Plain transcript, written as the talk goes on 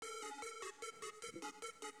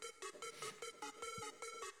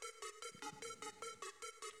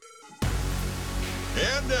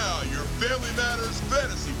Family Matters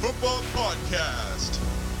Fantasy Football Podcast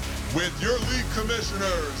with your league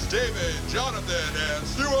commissioners, David, Jonathan, and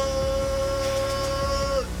Stuart.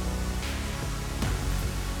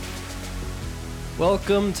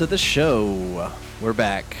 Welcome to the show. We're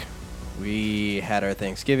back. We had our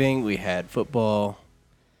Thanksgiving, we had football,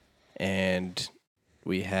 and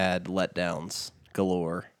we had letdowns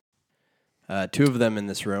galore. Two of them in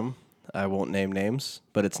this room. I won't name names,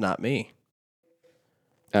 but it's not me.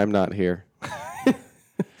 I'm not here.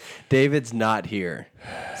 David's not here.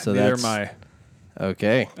 So Neither that's am I.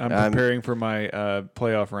 okay. I'm preparing for my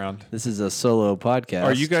playoff round. This is a solo podcast.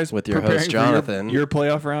 Are you guys with your preparing host for Jonathan? your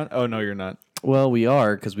playoff round? Oh no, you're not. Well, we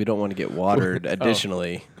are because we don't want to get watered.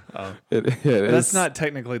 Additionally, It That's is. not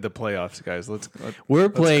technically the playoffs, guys. we're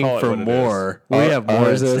let's playing call it for what it more. We have more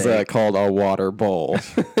Ours at is stake. called a water bowl.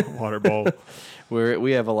 water bowl.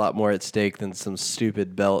 We have a lot more at stake than some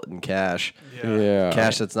stupid belt and cash. Yeah.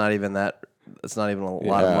 Cash that's not even that. It's not even a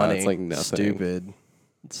lot of Yeah, money. it's like nothing. Stupid.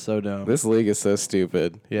 It's so dumb. This league is so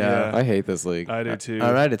stupid. yeah. I hate this league. I do too.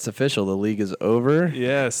 All right, it's official. The league is over.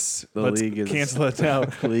 Yes. The Let's league is cancel it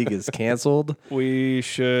out. The league is canceled. We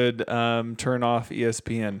should turn off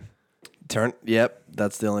ESPN. Yep,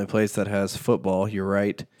 that's the only place that has football. You're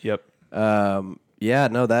right. Yep. Yeah,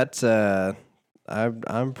 no, that's.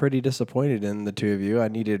 I'm pretty disappointed in the two of you. I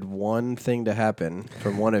needed one thing to happen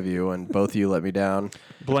from one of you, and both of you let me down.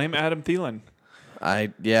 Blame Adam Thielen.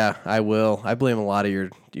 I will. I blame a lot of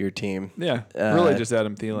your team. Yeah. Really just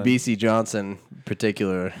Adam Thielen. BC Johnson in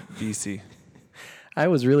particular. BC. I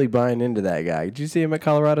was really buying into that guy. Did you see him at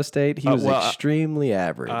Colorado State? He was extremely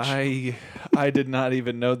average. I did not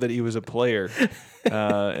even know that he was a player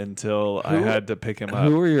until I had to pick him up.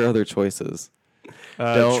 Who are your other choices?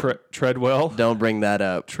 Treadwell. Don't bring that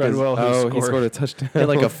up. Treadwell. He scored a touchdown. He had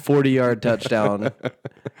like a 40-yard touchdown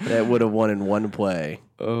that would have won in one play.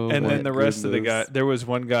 Oh, And my then the rest of the guy, goodness. there was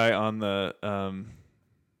one guy on the,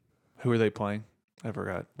 who were they playing? I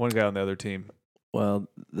forgot. One guy on the other team. Well,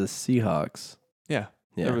 the Seahawks. Yeah.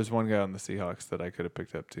 Yeah. There was one guy on the Seahawks that I could have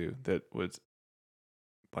picked up too that was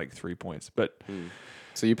like 3 points. But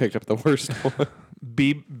So you picked up the worst one.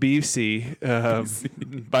 BC,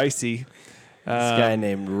 Bicey. This guy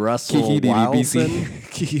named Russell Kiki Wilson.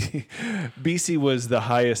 BC was the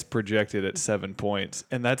highest projected at 7 points,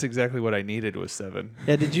 and that's exactly what I needed was 7.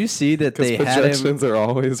 Yeah, did you see that Because they had him? projections are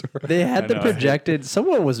always right. They had I the know. projected.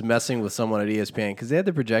 Someone was messing with someone at ESPN because they had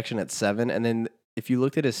the projection at 7, and then if you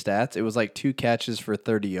looked at his stats, it was like 2 catches for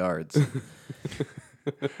 30 yards.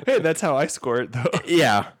 Hey, that's how I score it though.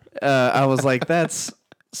 Yeah, I was like, that's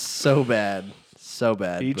so bad, so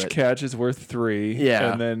bad. Each but- catch is worth 3.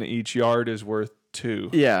 Yeah. And then each yard is worth 2.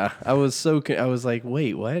 Yeah, I was like,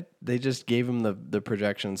 wait, what? They just gave him the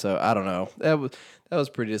projection, so I don't know. That was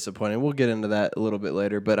pretty disappointing. We'll get into that a little bit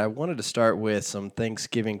later, but I wanted to start with some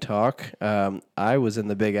Thanksgiving talk. I was in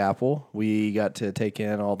the Big Apple. We got to take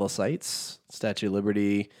in all the sights, Statue of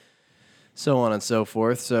Liberty, so on and so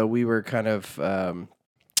forth. So we were kind of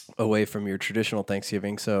away from your traditional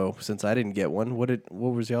Thanksgiving. So since I didn't get one, what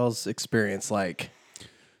was y'all's experience like?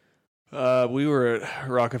 We were at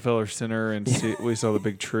Rockefeller Center and we saw the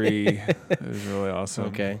big tree. It was really awesome.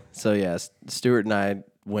 Okay, so yes, Stuart and I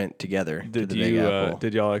went together to Did the Big Apple.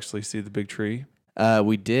 did y'all actually see the big tree?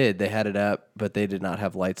 We did. They had it up, but they did not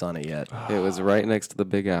have lights on it yet. It was right next to the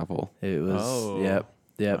Big Apple. It was, Oh. yep.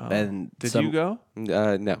 Oh. And Did you go?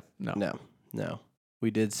 No. No.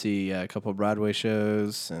 We did see a couple of Broadway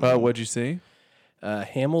shows. And, What'd you see?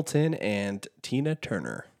 Hamilton and Tina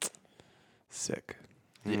Turner. Sick.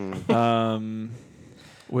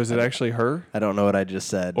 Was it actually her, I don't know what I just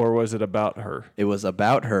said. or was it about her? It was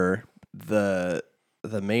about her. The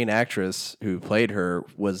main actress who played her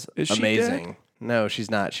was Is she amazing. dead? No, she's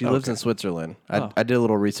not. She lives in Switzerland. Oh. I did a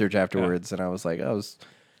little research afterwards, and I was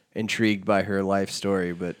intrigued by her life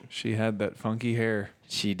story, but She had that funky hair.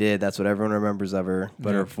 she did. That's what everyone remembers of her.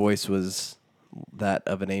 But her voice was that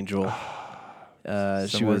of an angel. She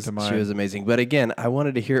Similar was to mine. amazing. But again, I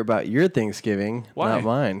wanted to hear about your Thanksgiving, Why? not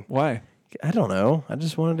mine. Why? I don't know. I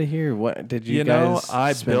just wanted to hear what did you, You know, guys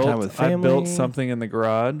I spend time with family? built something in the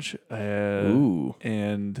garage. Ooh.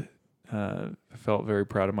 And I felt very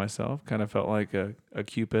proud of myself. Kind of felt like a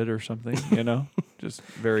Cupid or something, you know, just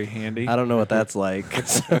very handy. I don't know what that's like.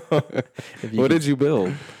 So if What did you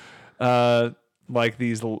build? Like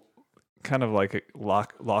these kind of like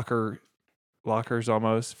lockers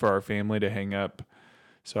almost for our family to hang up.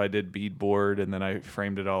 So I did beadboard and then I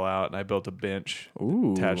framed it all out and I built a bench,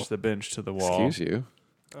 Ooh. attached the bench to the wall. Excuse you.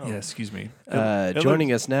 Yeah, excuse me.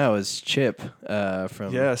 Joining us now is Chip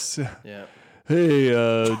from Yes. Yeah.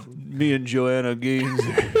 Hey, me and Joanna Gaines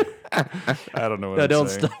I don't know what No, I'm don't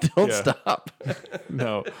saying. stop. Don't Yeah. stop.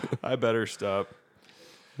 No, I better stop.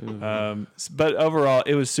 But overall,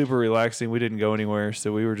 it was super relaxing. We didn't go anywhere,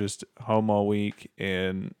 so we were just home all week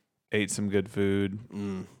and ate some good food.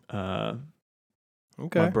 My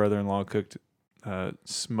Okay. brother-in-law cooked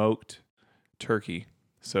smoked turkey,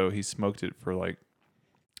 so he smoked it for like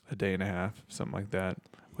a day and a half, something like that.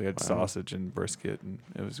 We had sausage and brisket, and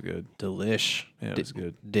it was good. Delish. Yeah, it was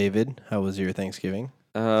good. David, how was your Thanksgiving?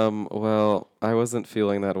 Well, I wasn't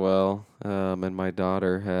feeling that well, and my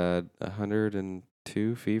daughter had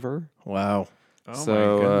 102 fever. Wow. Oh So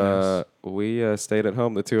my goodness! we stayed at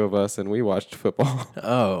home, the two of us, and we watched football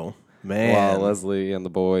Oh man. while Leslie and the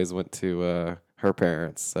boys went to her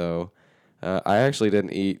parents. So I actually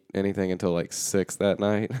didn't eat anything until like 6 that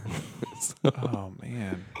night. So Oh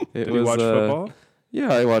man! it Did you watch football?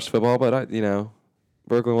 Yeah, I watched football, but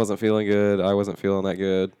Brooklyn wasn't feeling good. I wasn't feeling that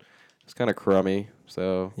good. It's kind of crummy.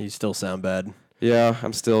 So You still sound bad. yeah,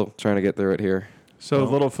 I'm still trying to get through it here. So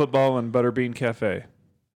Little Football and Butterbean Cafe.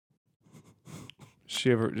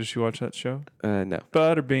 Did she watch that show? No.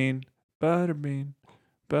 Butterbean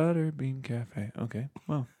Cafe. Okay.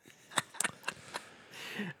 Well,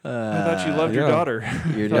 I thought you loved your yeah. daughter. Your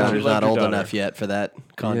Thought you daughter's loved not your old daughter. enough yet for that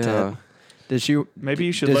content. Yeah. Did she? Maybe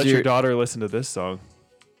you should Does let your daughter listen to this song.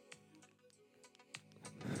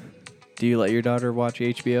 Do you let your daughter watch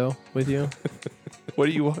HBO with you? What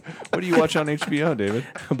do you watch on HBO, David?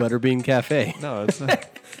 Butterbean Cafe. No, it's not.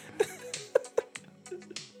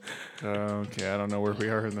 Okay, I don't know where we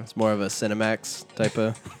are in this. It's more of a Cinemax type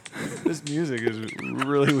of. This music is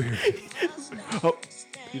really weird. Oh,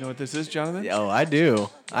 you know what this is, Jonathan? Oh, I do.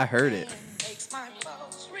 I heard it.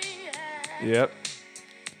 Yep.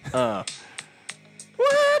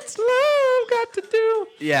 What's love got to do?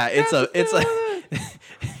 Yeah, it's like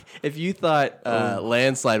if you thought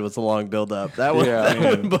Landslide was a long build up, that one, Yeah.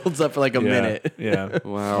 that one builds up for like a minute. Yeah.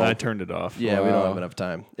 Wow. I turned it off. Yeah, we don't Wow. have enough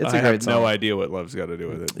time. It's I a great have song. no idea what love's got to do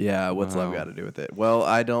with it. Yeah, what's love Wow. got to do with it? Well,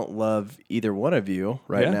 I don't love either one of you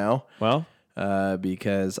right Yeah. now Well,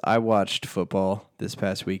 because I watched football this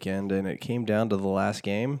past weekend and it came down to the last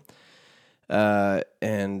game.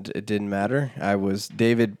 And it didn't matter.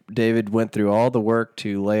 David went through all the work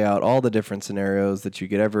to lay out all the different scenarios that you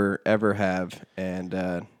could ever have.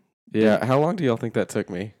 And Yeah. How long do y'all think that took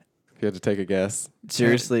me? If you had to take a guess.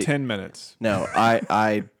 seriously, 10 minutes. no,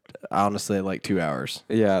 I honestly like 2 hours.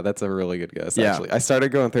 Yeah, that's a really good guess. Yeah. Actually, I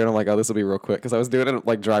started going through and I'm like, oh, this will be real quick because I was doing it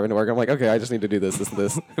like driving to work. I'm like, okay, I just need to do this,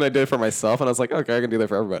 and I did it for myself, and I was like, okay, I can do that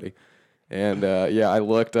for everybody. And yeah, I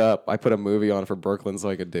looked up. I put a movie on for Brooklyn so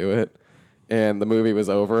I could do it, and the movie was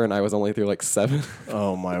over, and I was only through like 7.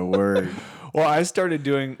 Oh my word. Well, I started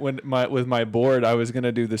doing with my board. I was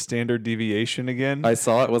gonna do the standard deviation again. I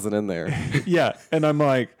saw it wasn't in there. Yeah, and I'm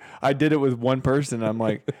like, I did it with one person. I'm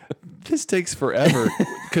like, this takes forever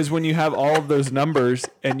because when you have all of those numbers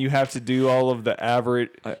and you have to do all of the average,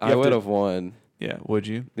 I would have won. Yeah, would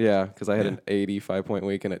you? Yeah, because I had an 85-point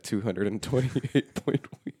week and a 228-point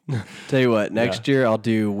week. Tell you what, next year I'll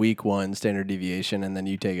do week 1 standard deviation and then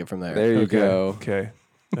you take it from there. There you Okay. go. Okay,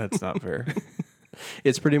 that's not fair.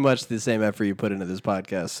 It's pretty much the same effort you put into this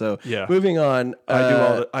podcast. So Yeah. moving on.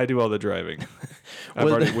 I do all the driving.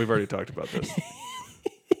 Well, We've already talked about this,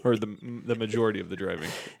 or the majority of the driving.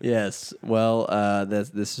 Yes. Well,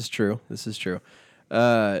 this is true. This is true.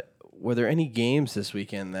 Were there any games this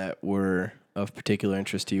weekend that were of particular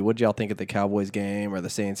interest to you? What did y'all think of the Cowboys game or the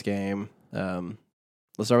Saints game?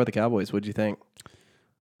 Let's start with the Cowboys. What did you think?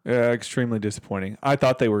 Yeah, extremely disappointing. I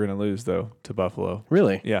thought they were going to lose though to Buffalo.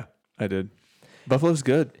 Really? Yeah, I did. Buffalo's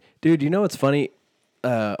good. Dude, you know what's funny?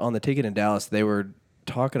 On the ticket in Dallas, they were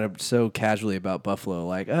talking so casually about Buffalo,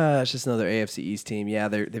 like, it's just another AFC East team. Yeah,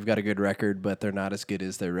 they've got a good record, but they're not as good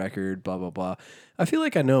as their record, blah, blah, blah. I feel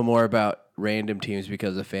like I know more about random teams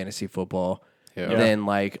because of fantasy football than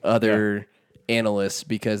like other analysts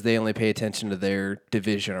because they only pay attention to their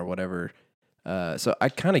division or whatever. So I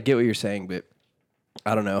kind of get what you're saying, but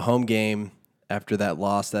I don't know. Home game after that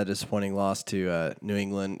disappointing loss to New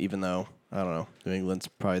England, even though, I don't know, New England's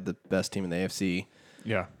probably the best team in the AFC.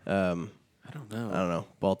 Yeah. I don't know. I don't know.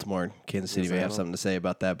 Baltimore and Kansas City may have something to say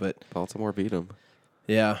about that, but Baltimore beat them.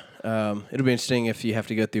 yeah, it'll be interesting if you have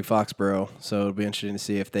to go through Foxborough. So it'll be interesting to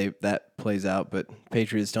see if that plays out. But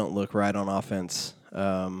Patriots don't look right on offense.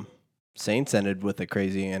 Saints ended with a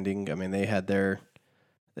crazy ending. I mean, they had their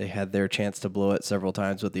chance to blow it several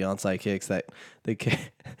times with the onside kicks. That the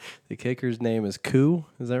kicker's name is Koo.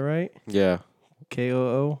 Is that right? Yeah.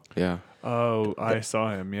 KOO. Yeah. Oh, I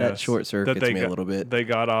saw him. Yes. That short circuits me a little bit. They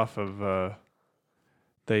got off of.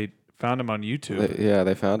 They Found him on YouTube.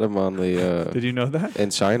 They found him on the Did you know that? in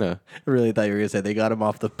China. I really thought you were gonna say they got him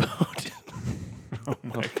off the boat. Oh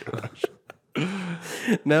my gosh.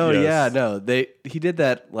 No, Yes. yeah, no. He did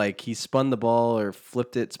that like he spun the ball or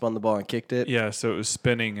flipped it, spun the ball and kicked it. Yeah, so it was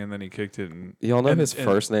spinning and then he kicked it and Y'all know and- his and,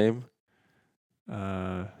 first name?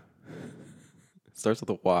 uh It starts with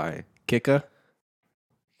a Y. Kikaku?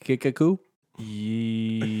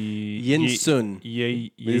 Yin Sun.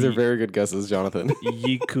 These are very good guesses, Jonathan.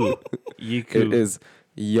 Yiku. It is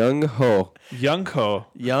Young Ho. Young Ho.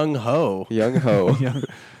 Young Ho. Young Ho.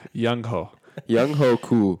 Young Ho. Young Ho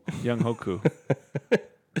Koo. Young Hoku.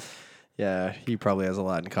 Yeah, he probably has a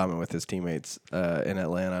lot in common with his teammates in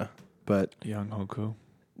Atlanta. But Young Hoku.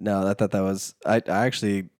 no, I thought that was I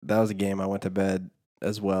actually that was a game I went to bed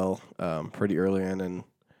as well, pretty early in,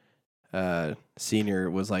 and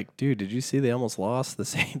Senior was like, "Dude, did you see they almost lost the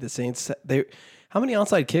Saints? How many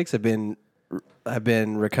onside kicks have been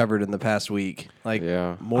recovered in the past week? Like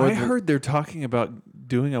Yeah. more. I heard they're talking about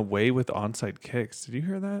doing away with onside kicks. Did you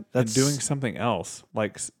hear that? That's- and doing something else.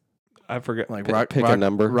 Like I forget. like Pick a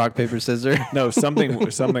number. rock paper scissors, no,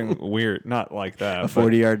 something weird. Not like that. a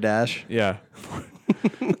 40-yard dash. Yeah.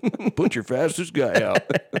 Put your fastest guy out.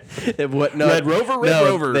 What? No, Red Rover, Red no,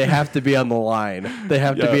 Rover. They have to be on the line. They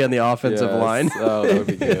have to Yeah. be on the offensive Yes. line. Oh, that would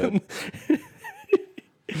be good.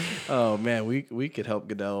 Oh man, we could help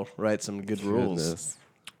Goodell write some good rules.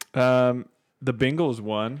 Goodness. The Bengals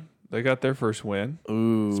won. They got their first win.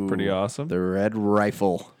 Ooh, It's pretty awesome. The Red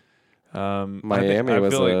Rifle. Miami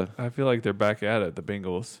was I feel like they're back at it. The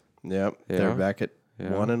Bengals. Yep, Yeah. they're back at Yeah.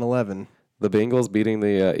 1-11. The Bengals beating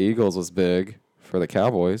the Eagles was big for the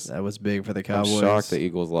Cowboys. That was big for the I'm Cowboys. shocked the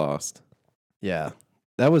Eagles lost. Yeah,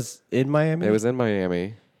 that was in Miami. It was in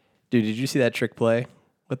Miami. Dude, did you see that trick play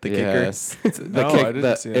with the kicker? Yes. No, I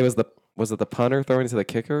didn't see it. Was it the punter throwing to the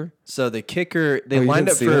kicker? So the kicker, Oh, you lined didn't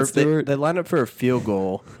up see for that, Stuart? they lined up for a field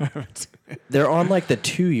goal. They're on like the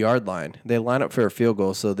 2-yard line. They line up for a field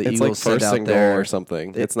goal. So the It's Eagles like send first out and there goal or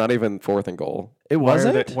something. It's not even fourth and goal. It Why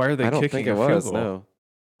wasn't. are they I don't kicking think it a field was. goal? No,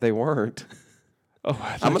 they weren't. Oh,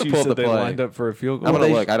 I I'm thought gonna you pull up said the they play. lined up for a field goal. I'm gonna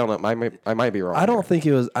they- look. I don't know. I might be wrong. I don't here. think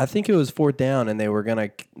it was. I think it was 4th down, and they were gonna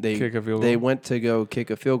Kick a field They goal? went to go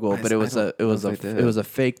kick a field goal, but it was don't know if they did. it was a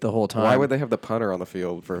fake the whole time. Why would they have the punter on the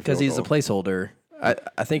field for a Because field he's the goal? placeholder.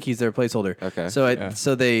 I think he's their placeholder. Okay. So Yeah.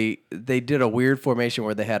 so they did a weird formation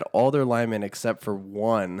where they had all their linemen except for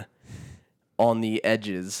one on the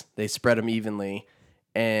edges. They spread them evenly,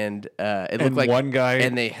 and it looked And like one guy-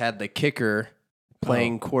 And they had the kicker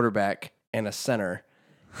playing quarterback and a center,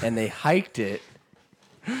 and they hiked it.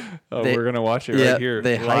 Oh, They- we're gonna watch it yeah, right here,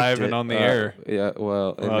 they hiked live it. and on the air. Yeah.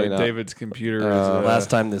 Well, it may not. David's computer is. Last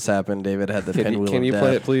time this happened, David had the Can you, pinwheel can of you death.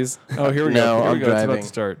 play it, please? Oh, here we No, go. Here I'm we go. It's about driving. to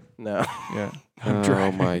start. No. Yeah.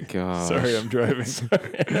 Oh my god. Sorry, I'm driving.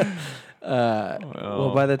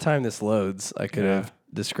 Well, by the time this loads, I could Yeah. have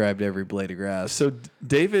described every blade of grass. So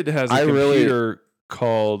David has a I really- computer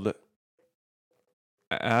called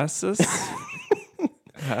Asus.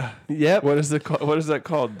 Yep. What is it called? What is that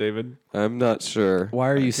called, David? I'm not sure. Why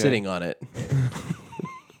are you sitting on it?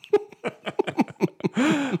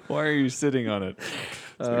 Why are you sitting on it?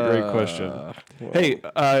 It's a great question. Well, Hey,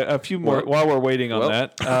 a few more well- while we're waiting on well.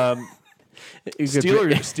 that. you could-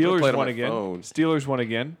 Steelers play it on won my again. phone. Steelers won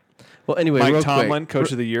again. Well, anyway, Mike real Tomlin, quick,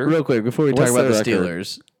 Coach of the Year. Real quick, before we talk What's about the the record?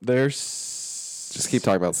 Steelers, Just keep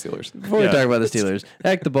talking about Steelers. before we Yeah. talk about the Steelers,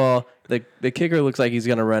 back the ball. The kicker looks like he's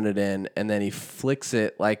gonna run it in, and then he flicks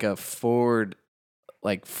it like a forward,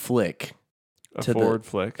 flick. A to the- forward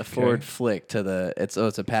flick. A forward flick to the it's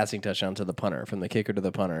a passing touchdown to the punter, from the kicker to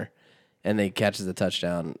the punter, and they catches the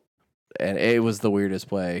touchdown, and it was the weirdest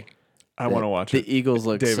play. I want to watch The it. Eagles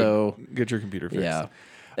look David, so get your computer fixed. yeah.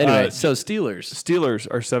 Anyway, Uh, so Steelers Steelers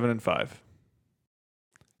are 7-5.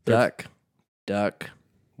 duck,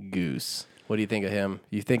 goose. What do you think of him?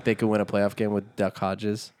 You think they could win a playoff game with Duck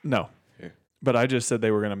Hodges? No, but I just said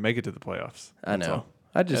they were going to make it to the playoffs. I That's know. all.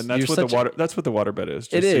 I just And that's you're what the such a- water. That's what the water bet is.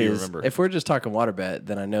 Just It so you is. remember. If we're just talking water bet,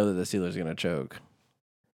 then I know that the Steelers are going to choke.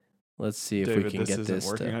 Let's see if David, we can this get isn't this.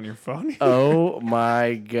 working on your phone. Oh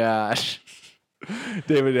my gosh!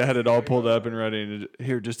 David had it all pulled up and ready. And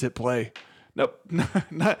here, just hit play. Nope,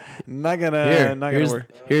 not gonna. Here, not gonna here's- work.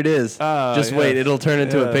 here it is. Ah, Just wait; yes. it'll turn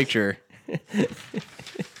into a Yes. picture.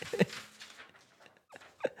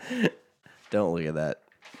 Don't look at that.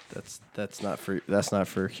 That's not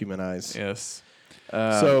for human eyes. Yes.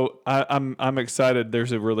 So I'm excited.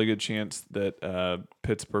 There's a really good chance that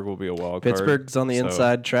Pittsburgh will be a wild card. Pittsburgh's on the So,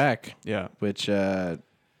 inside track, Yeah. which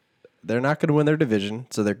they're not going to win their division,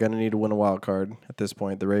 so they're going to need to win a wild card at this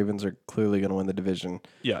point. The Ravens are clearly going to win the division,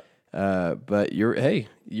 Yeah. but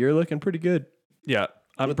you're looking pretty good. Yeah.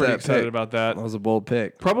 I'm With pretty that excited pick. about that. That was a bold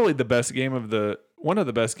pick. Probably the best game of one of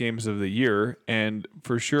the best games of the year, and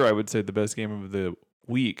for sure I would say the best game of the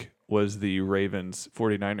week was the Ravens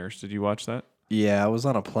 49ers. Did you watch that? Yeah, I was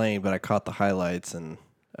on a plane, but I caught the highlights and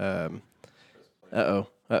Okay, we here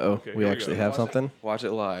we actually go. have something. Watch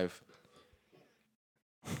it live.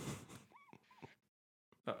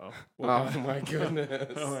 Uh-oh. Oh my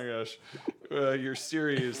goodness. Oh my gosh. Your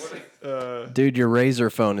series. Dude, your Razor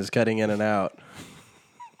phone is cutting in and out.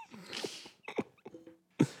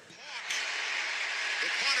 The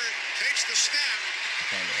punter takes the snap.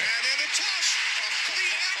 And in the toss, the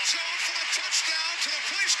end zone for the touchdown to the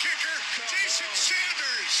place kicker, Jason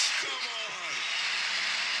Sanders. Come on.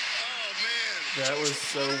 Oh, man. That was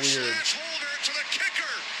so weird. Holder to the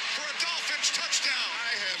kicker for a Dolphins touchdown. I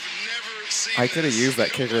have never seen I could have used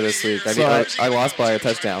that kicker this week. So I lost by a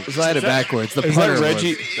touchdown. So I had it backwards. The Is that punter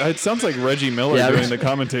Reggie? was- It sounds like Reggie Miller Yeah, doing the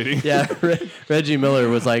commentating. Yeah, Reggie Miller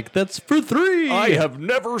was like, "That's for 3." I have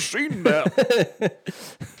never seen that.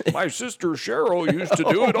 My sister Cheryl used to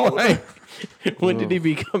do it all the time. When did he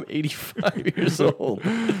become 85 years old?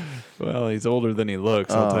 Well, he's older than he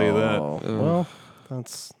looks, I'll tell you that. Oh, well,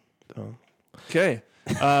 that's Okay.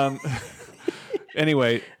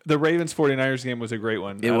 Anyway, the Ravens 49ers game was a great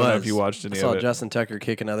one. I it don't was. know if you watched I any saw of it. Justin Tucker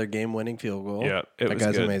kick another game-winning field goal. Yeah, it that was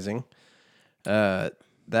guy's good. amazing. Do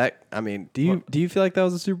you feel like that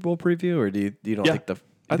was a Super Bowl preview, or do you don't Yeah, think the?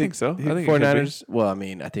 I think so. I think it could be. 49ers. Well, I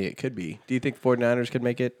mean, I think it could be. Do you think 49ers could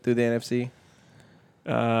make it through the NFC?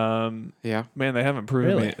 Yeah. Man, they haven't proven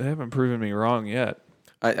Really? me. They haven't proven me wrong yet.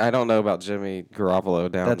 I don't know about Jimmy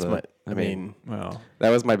Garoppolo down That's the. my. I mean, Well, that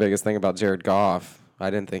was my biggest thing about Jared Goff. I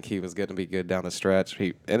didn't think he was going to be good down the stretch.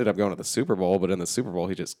 He ended up going to the Super Bowl, but in the Super Bowl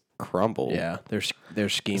he just crumbled. yeah, they're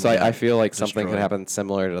scheming. So I feel like something could destroyed. happen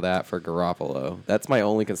similar to that for Garoppolo. That's my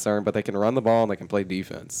only concern. But they can run the ball and they can play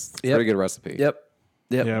defense. It's a Yep. pretty good recipe. Yep.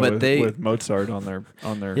 yeah, but with Mozart on their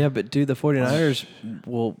Yeah, but dude, the 49ers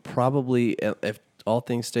will probably, if all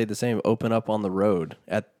things stay the same, open up on the road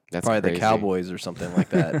at That's probably crazy. the Cowboys or something like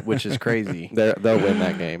that, which is crazy. They'll win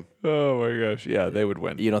that game. Oh my gosh, yeah, they would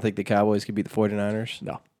win. You don't think the Cowboys could beat the 49ers?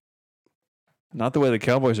 No, not the way the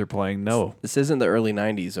Cowboys are playing. No, This isn't the early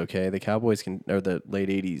 90s, okay? The Cowboys can, or the late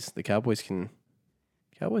 80s. The Cowboys could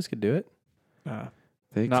do it.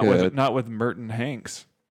 They not could. with Merton Hanks.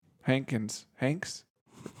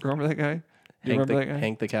 Remember that guy? Do you remember that guy?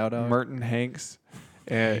 Hank the Cow Dog? Merton Hanks.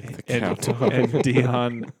 And cow dog.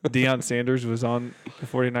 Deion Sanders was on the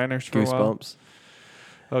 49ers for a while. Goosebumps.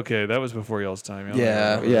 Okay, that was before y'all's time. Y'all Yeah. never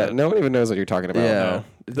remember Yeah, that. no one even knows what you're talking about. Yeah.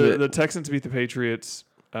 No. The Texans beat the Patriots.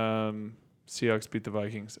 Seahawks beat the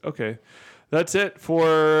Vikings. Okay. That's it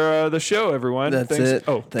for the show, everyone. That's Thanks. it.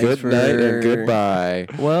 Oh, Thanks Good for night and goodbye.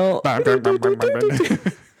 Well,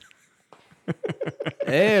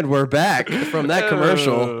 and we're back from that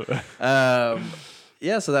commercial.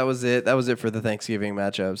 Yeah, so that was it. That was it for the Thanksgiving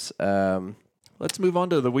matchups. Let's move on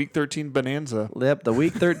to the Week 13 Bonanza. Yep, the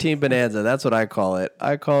Week 13 Bonanza. That's what I call it.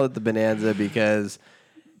 I call it the Bonanza because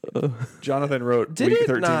Jonathan wrote Did Week it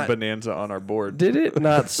 13 not- Bonanza on our board. did it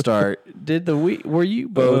not start? Did the week? Were you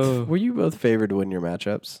both favored to win your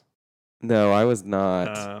matchups? No, I was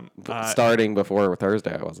not. Starting before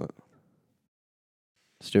Thursday, I wasn't.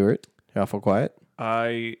 Stuart, you're awful quiet.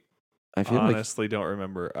 I I feel like honestly don't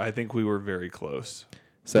remember. I think we were very close.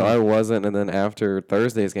 so. I wasn't, and then after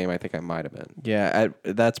Thursday's game, I think I might have been. Yeah,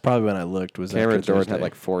 that's probably when I looked. Was Cameron after Jordan had Thursday.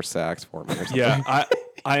 like 4 sacks for me. Or something. Yeah,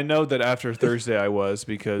 I know that after Thursday I was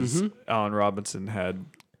because Allen Robinson had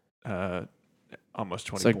almost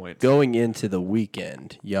 20 so points. going into the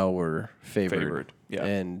weekend, y'all were favored. Yeah.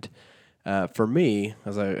 And for me,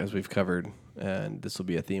 as we've covered, and this will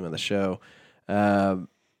be a theme of the show,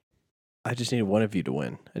 I just needed one of you to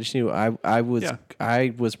win. I just knew I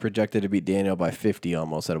was projected to beat Daniel by 50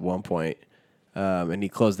 almost at one point, and he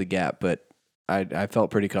closed the gap. But I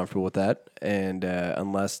felt pretty comfortable with that. And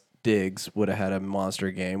unless Diggs would have had a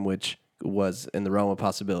monster game, which was in the realm of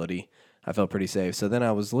possibility, I felt pretty safe. So then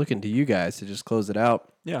I was looking to you guys to just close it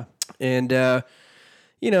out. Yeah. And,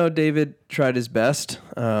 David tried his best.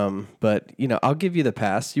 But, I'll give you the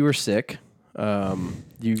pass. You were sick.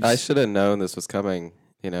 I should have known this was coming.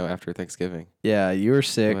 After Thanksgiving, Yeah, you were the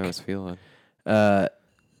sick. way I was feeling.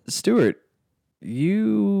 Stuart,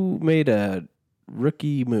 you made a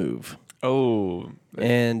rookie move. Oh,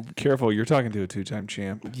 And careful. You're talking to a 2-time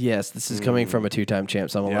champ. yes, this is coming from a 2-time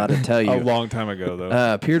champ, so I'm allowed to tell you. A long time ago,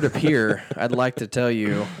 though. Peer-to-peer, I'd like to tell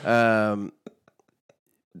you,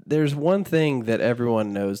 there's one thing that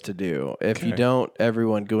everyone knows to do. If you Okay. don't,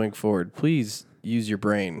 everyone going forward, please use your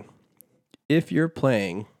brain. If you're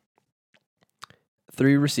playing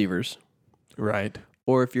 3 receivers, Right.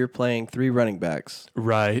 or if you're playing 3 running backs,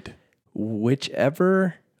 Right.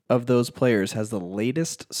 whichever of those players has the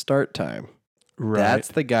latest start time, Right. that's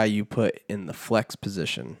the guy you put in the flex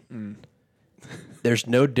position. There's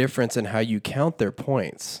no difference in how you count their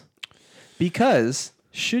points. Because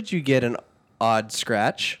should you get an odd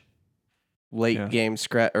scratch, late game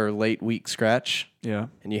scratch or late week scratch, Yeah.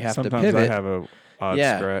 and you have Sometimes to pivot. I have a odd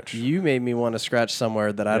yeah, scratch. you made me want to scratch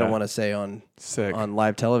somewhere that I don't Yeah. want to say on Sick.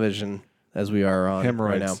 live television as we are on right now.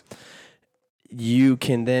 Hemorrhoids. You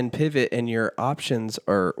can then pivot and your options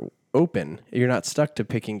are open. You're not stuck to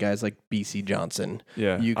picking guys like BC Johnson.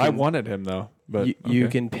 Yeah. You I can- wanted him though, but You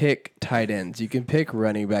okay. can pick tight ends. You can pick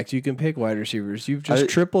running backs. You can pick wide receivers. You've just I-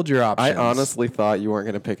 tripled your I options. honestly thought you weren't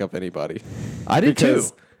going to pick up anybody. I did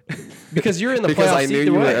because- too. Because you're in the because playoffs I knew either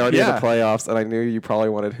you were way. already yeah. in the playoffs, and I knew you probably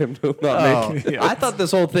wanted him to not Oh, make it. I thought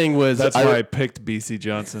this whole thing was. That's why I picked BC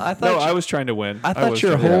Johnson. I thought no, you- I was trying to win. I thought was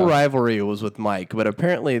your trying to- whole rivalry was with Mike, but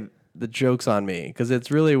apparently the joke's on me because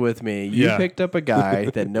it's really with me. You Yeah. picked up a guy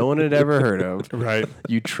that no one had ever heard of. Right.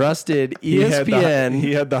 You trusted He had ESPN.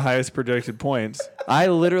 he had the highest projected points. I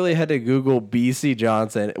literally had to Google BC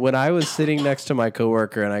Johnson when I was sitting next to my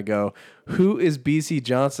coworker, and I go, "Who is BC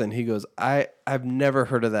Johnson?" He goes, "I've never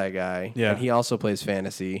heard of that guy." Yeah. And he also plays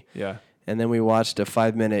fantasy. Yeah. And then we watched a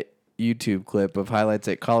 5-minute YouTube clip of highlights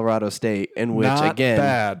at Colorado State, in which Not again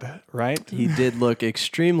bad, right? he did look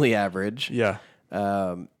extremely average. Yeah.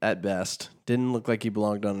 At best. Didn't look like he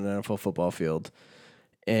belonged on an NFL football field.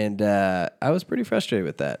 And I was pretty frustrated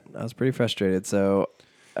with that. I was pretty frustrated. So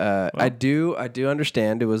I do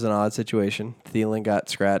understand it was an odd situation. Thielen got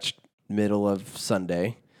scratched middle of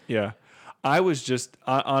Sunday. Yeah. I was just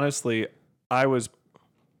honestly,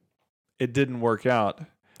 it didn't work out,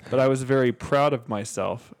 but I was very proud of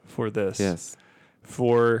myself for this. Yes.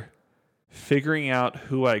 For figuring out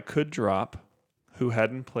who I could drop, who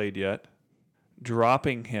hadn't played yet,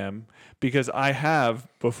 dropping him because I have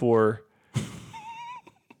before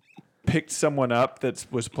picked someone up that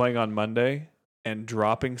was playing on Monday and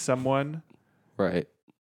dropping someone, Right.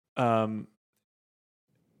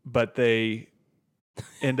 but they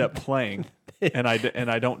end up playing, and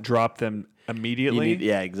I don't drop them immediately.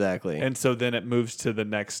 Yeah, exactly. And so then it moves to the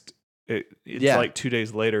next. It's Yeah. like 2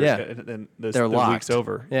 days later, Yeah. and then the They're week's locked.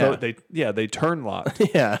 over. Yeah. They turn locked.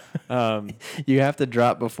 yeah. Um, You have to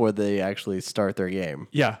drop before they actually start their game.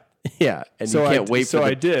 yeah. Yeah. And So you can't wait So for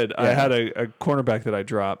I did. I yeah. had a cornerback that I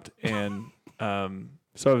dropped, and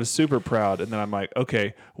so I was super proud. And then I'm like,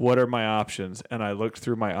 okay, what are my options? And I looked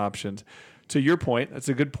through my options. To your point, that's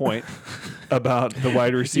a good point about the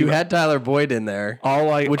wide receiver. You had Tyler Boyd in there,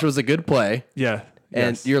 which was a good play. yeah,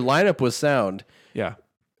 And yes, your lineup was sound, yeah.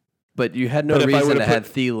 but you had no But if I reason to would've have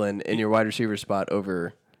Thielen in your wide receiver spot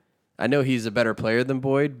over. I know he's a better player than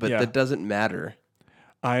Boyd, but Yeah. that doesn't matter.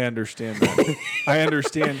 I understand that. I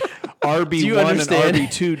understand. RB1 you understand? and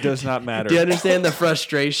RB2 does not matter. Do you understand the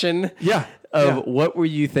frustration Yeah. of yeah. what were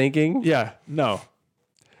you thinking? Yeah. No.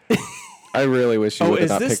 I really wish you Oh, would have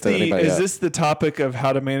is not this picked anybody is up. this the topic of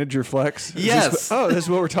how to manage your flex? Is Yes. This, this is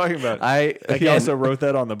what we're talking about. I he again, also wrote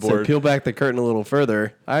that on the so board. peel back the curtain a little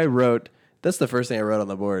further. I wrote that's the first thing I wrote on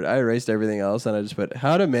the board. I erased everything else and I just put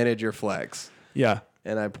how to manage your flex. yeah.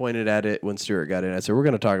 And I pointed at it when Stuart got in. I said, we're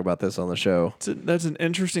going to talk about this on the show. That's an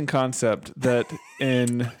interesting concept that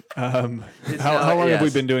in how long have we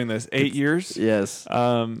yes. been doing this? 8 years? Yes.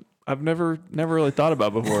 I've never really thought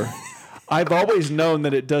about before. I've always known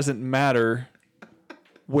that it doesn't matter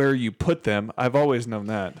where you put them. I've always known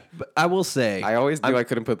that. But I will say, I always knew I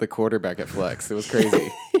couldn't put the quarterback at flex. It was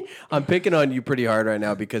crazy. I'm picking on you pretty hard right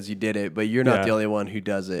now because you did it, but you're not Yeah. the only one who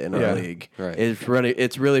does it in Yeah. our league. Right. It's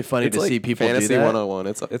really funny It's to like see people fantasy do that. 101.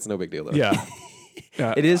 It's no big deal though. Yeah.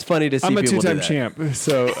 Yeah. It is funny to see I'm a people do two-time that. champ.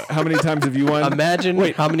 So how many times have you won? Imagine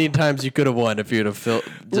how many times you could have won if you'd have filled.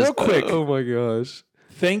 Real quick. Oh my gosh.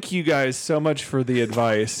 Thank you guys so much for the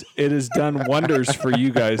advice. It has done wonders for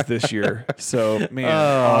you guys this year. So, man,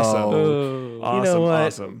 awesome. Awesome. You know what?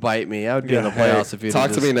 Awesome. Bite me. I would be in the Yeah. Hey, playoffs if you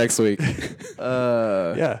Talk to me next week.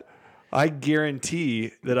 Yeah. I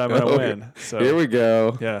guarantee that I'm going to win. So, Here we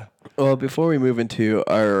go. yeah. Well, before we move into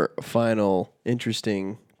our final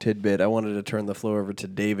interesting tidbit, I wanted to turn the floor over to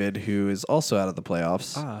David, who is also out of the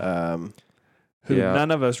playoffs. Who Yeah. none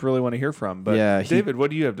of us really want to hear from. But, Yeah, David, what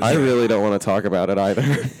do you have to I say? really don't want to talk about it either.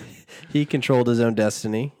 He controlled his own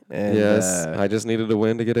destiny. And, yes, I just needed to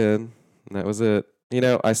win to get in. And that was it. You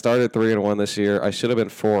know, I started 3-1 this year. I should have been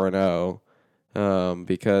 4-0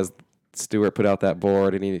 because Stuart put out that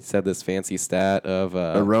board and he said this fancy stat of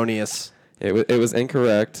erroneous. it was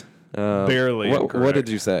incorrect. Barely What incorrect. did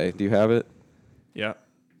you say? Do you have it? Yeah.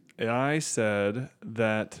 I said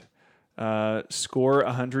that Score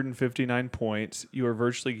 159 points. You are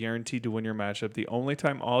virtually guaranteed to win your matchup. The only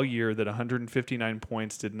time all year that 159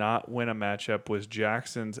 points did not win a matchup was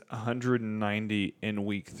Jackson's 190 in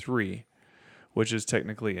week 3, which is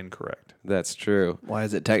technically incorrect. That's true. Why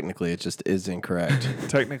is it technically? It just is incorrect.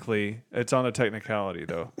 Technically, it's on a technicality,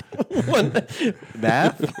 though,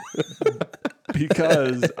 Math?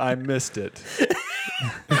 because I missed it.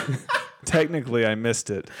 Technically, I missed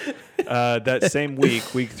it. That same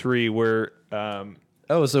week, week 3, where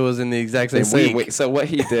Oh, so it was in the exact The same same week. week. So what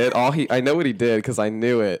he did, I know what he did because I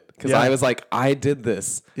knew it. Because Yeah. I was like, I did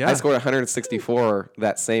this. Yeah. I scored 164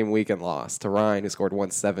 that same week and lost to Ryan, who scored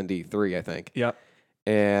 173, I think. yeah,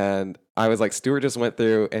 And I was like, Stuart just went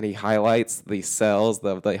through and he highlights the cells,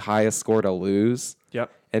 the highest score to lose.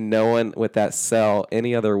 yep, And no one with that cell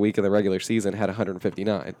any other week in the regular season had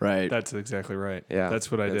 159. Right. that's exactly right. Yeah.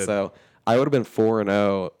 That's what I And did. So I would have been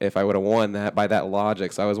 4-0 if I would have won that by that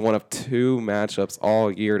logic. So I was one of 2 matchups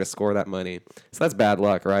all year to score that money. So that's bad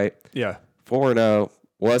luck, right? yeah, 4-0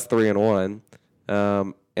 was 3-1.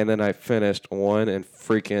 And then I finished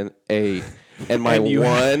 1-8. And my And you-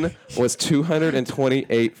 one was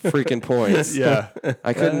 228 freaking points. yeah.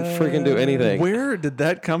 I couldn't freaking do anything. Where did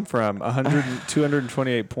that come from?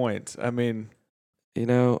 228 points. I mean, You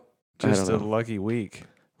know, just I a don't know. lucky week.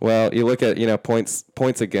 Well, you look at,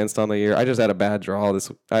 points against on the year. I just had a bad draw.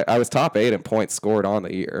 I was top 8 in points scored on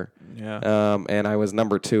the year. Yeah. And I was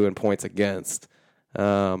number 2 in points against.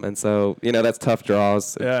 And so, that's tough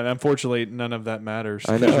draws. Yeah, and unfortunately, none of that matters.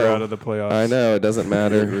 I 'cause You're know. out of the playoffs. I know, it doesn't It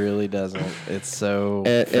matter. really doesn't. It's so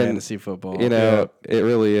And- fantasy football. It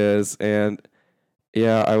really is. And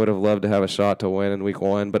yeah, I would have loved to have a shot to win in week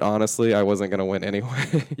 1, but honestly, I wasn't going to win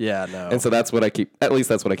anyway. Yeah, no. And so that's what I keep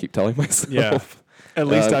telling myself. Yeah. At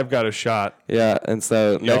least Uh, I've got a shot. Yeah. And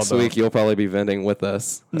so next don't. week, you'll probably be vending with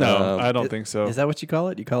us. No, I don't think so. Is that what you call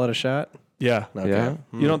it? You call it a shot? Yeah. Okay. Yeah.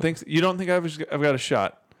 You don't think I've got a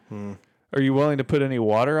shot? Are you willing to put any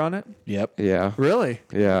water on it? Yep. Yeah. Really?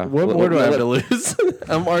 Yeah. What Well, more do I have well, to lose?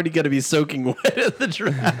 I'm already going to be soaking wet at the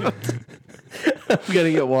draft. I'm going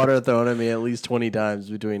to get water thrown at me at least 20 times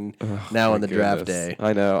between now and the draft goodness. day.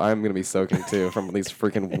 I know. I'm going to be soaking too from these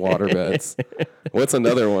freaking water beds. What's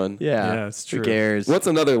another one? Yeah. Yeah, it's Who true. cares? What's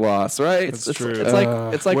another loss, right? It's true. It's like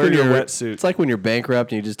Wear when your you're wetsuit. It's like when you're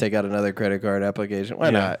bankrupt and you just take out another credit card application. Why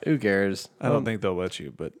Yeah. not? Who cares? I don't think they'll let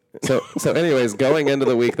you, but So anyways, going into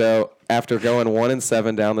the week though, after going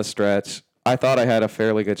 1-7 down the stretch, I thought I had a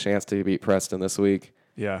fairly good chance to beat Preston this week.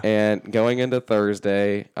 yeah. And going into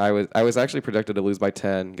Thursday, I was actually projected to lose by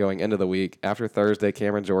 10 going into the week. After Thursday,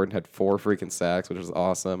 Cameron Jordan had 4 freaking sacks, which was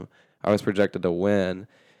awesome. I was projected to win.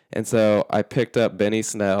 And so I picked up Benny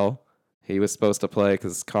Snell. He was supposed to play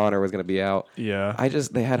because Connor was going to be out. yeah.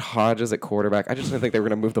 They had Hodges at quarterback. I just didn't think they were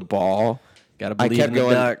going to move the ball. Got to I believe kept in the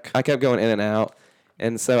going. duck. I kept going in and out,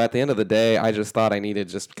 and so at the end of the day, I just thought I needed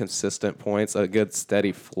just consistent points, a good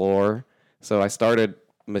steady floor. So I started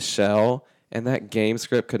Michelle, and that game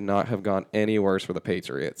script could not have gone any worse for the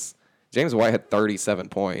Patriots. James White had 37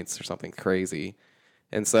 points or something crazy,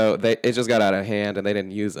 and so it just got out of hand, and they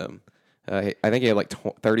didn't use him. I think he had like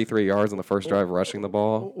 33 yards on the first drive rushing the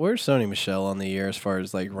ball. Where's Sony Michelle on the year as far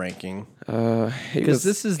as like ranking? Because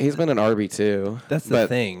he's been an RB2. That's the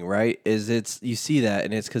thing, right? You see that,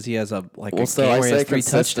 and it's because he has a Well, so game I where he say has 3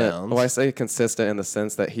 consistent. touchdowns. Well, I say consistent in the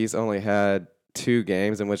sense that he's only had 2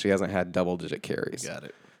 games in which he hasn't had double-digit carries. Got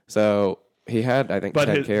it. So he had, I think, But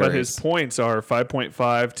 10 carries. his points are 5.5,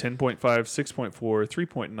 10.5, 6.4,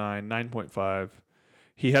 3.9, 9.5.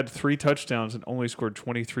 He had 3 touchdowns and only scored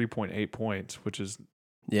 23.8 points, which is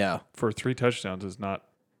Yeah. for 3 touchdowns is not.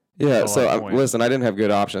 Yeah. a So lot of points. listen, I didn't have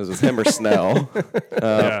good options. It was him or Snell.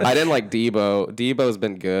 Yeah. I didn't like Debo. Debo's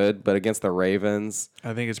been good, but against the Ravens,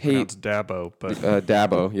 I think it's pronounced Dabo, but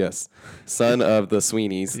Dabo, yes, son of the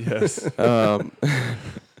Sweeneys. yes.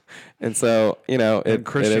 And so it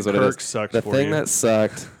Christian is what Kirk it is. sucks The for thing you. that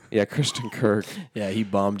sucked. Yeah, Christian Kirk. Yeah, he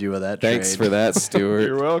bombed you with that Thanks trade. for that, Stuart.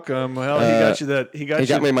 You're welcome. Well, he got you that. He got He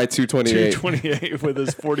got you me my 228. 228 with his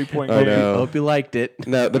 40-point I game. know. Hope you liked it.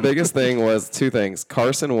 No, the biggest thing was 2 things.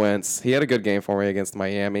 Carson Wentz, he had a good game for me against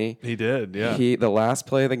Miami. He did, yeah. The last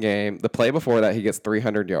play of the game, the play before that, he gets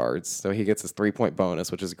 300 yards. So he gets his 3-point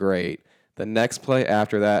bonus, which is great. The next play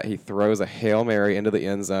after that, he throws a Hail Mary into the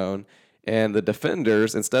end zone. And the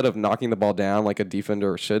defenders, instead of knocking the ball down like a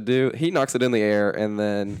defender should do, he knocks it in the air, and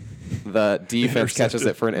then the defense catches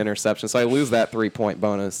it for an interception. So I lose that 3-point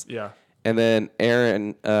bonus. yeah. And then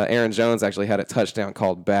Aaron Jones actually had a touchdown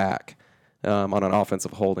called back on an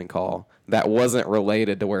offensive holding call that wasn't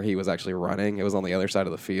related to where he was actually running. It was on the other side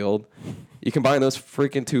of the field. You combine those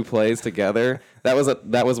freaking 2 plays together. That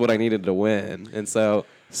was what I needed to win. And so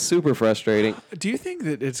Super frustrating. Do you think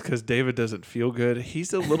that it's because David doesn't feel good?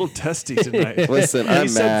 He's a little testy tonight. Listen, he I'm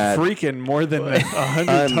said mad. freaking more than 100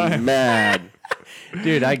 I'm times. mad.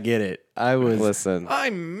 Dude, I get it. Listen,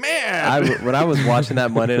 I'm mad. When I was watching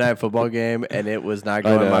that Monday Night Football game and it was not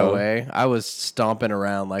going my know. way, I was stomping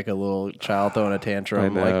around like a little child throwing a tantrum. I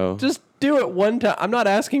know. Like, just do it one time. I'm not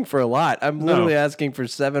asking for a lot. I'm literally asking for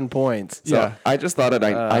 7 points. so Yeah. I just thought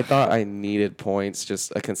I thought I needed points,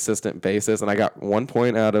 just a consistent basis, and I got 1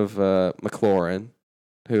 point out of McLaurin,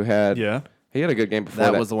 who had he had a good game before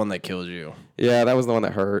That that. was the one that kills you. Yeah, that was the one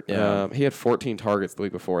that hurt. Yeah. He had 14 targets the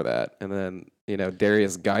week before that, and then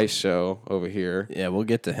Darius Geis show over here Yeah, we'll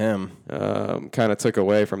get to him. kind of took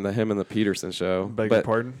away from him and the Peterson show. Beg but your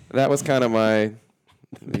pardon? That was kind of my.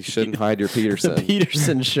 You shouldn't hide your Peterson. The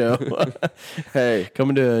Peterson Show. Hey,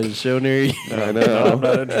 Coming to a show near you. I No, know. I'm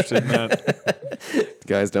not interested in that.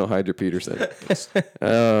 Guys, don't hide your Peterson.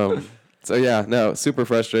 So yeah, no, super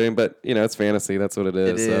frustrating, but it's fantasy. That's what it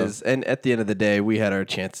It is. so. is. And at the end of the day, we had our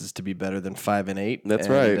chances to be better than 5 and 8. That's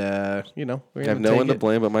and, right. We're I have gonna no one to take it.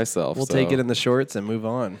 blame but myself. We'll so, take it in the shorts and move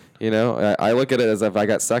on. I look at it as if I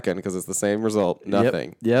got second because it's the same result.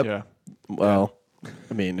 Nothing. Yep. Yeah. Well,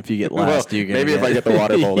 I mean, if you get Well, last, you maybe if I get the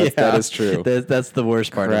water bowl, that is true. That's the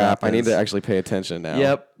worst part Crap. about I need this. to actually pay attention now.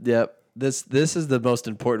 Yep. This is the most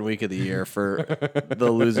important week of the year for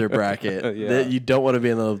the loser bracket. Yeah. That you don't want to be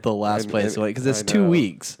in the last I- place because it's I 2 know.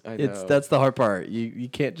 weeks. I It's know. that's the hard part. You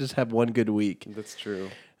can't just have one good week. That's true.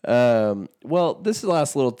 Well, this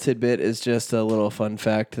last little tidbit is just a little fun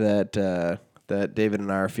fact that that David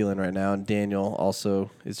and I are feeling right now, and Daniel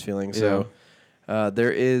also is feeling. So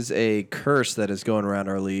there is a curse that is going around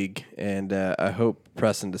our league, and I hope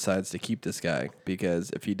Preston decides to keep this guy because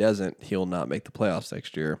if he doesn't, he'll not make the playoffs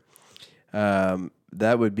next year.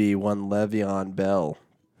 That would be one Le'Veon Bell.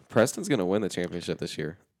 Preston's going to win the championship this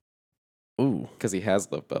year Ooh, because he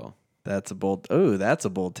has Lev Bell. that's a bold. Oh, that's a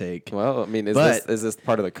bold take. Well, I mean, is But- this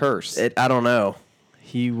part of the curse? I don't know.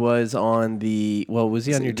 He was on the. Well, was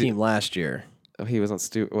he on So your you did- team last year? Oh, he was on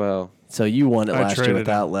Well, So you won it I last year traded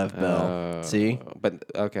without Lev Bell. See? But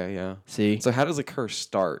okay, yeah. See? So how does a curse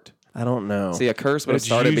start? I don't know. See, a curse would have It's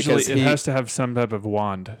started usually, because it has to have some type of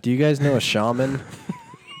wand. Do you guys know a shaman?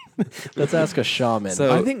 Let's ask a shaman.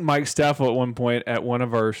 So- I think Mike Staffel at one point at one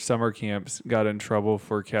of our summer camps got in trouble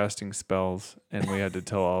for casting spells, and we had to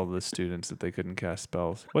tell all the students that they couldn't cast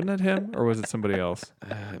spells. Wasn't it him, or was it somebody else?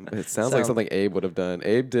 It sounds like something Abe would have done.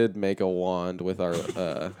 Abe did make a wand with our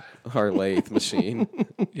lathe machine.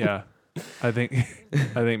 Yeah, I think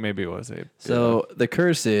maybe it was Abe. So the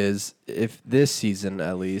curse is, if this season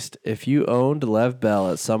at least, if you owned Lev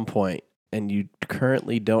Bell at some point and you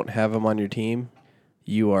currently don't have him on your team,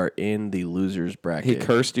 you are in the losers bracket. He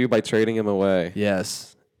cursed you by trading him away.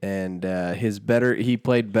 Yes, and he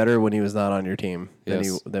played better when he was not on your team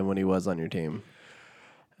Yes. than when he was on your team.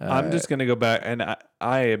 I'm just gonna go back, and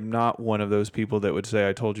I am not one of those people that would say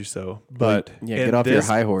I told you so. But yeah, in get off your this-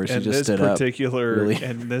 high horse. You in just this stood up. particular Really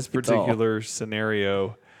in this tall. particular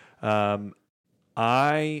scenario,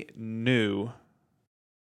 I knew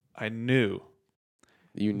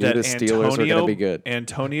You knew that the Steelers were going to be good.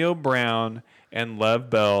 Antonio Brown and Lev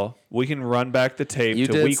Bell, we can run back the tape You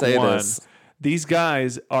to did week say 1. this. These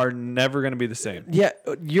guys are never going to be the same. Yeah,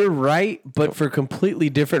 you're right, but for completely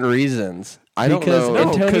different reasons. I don't Because know. No,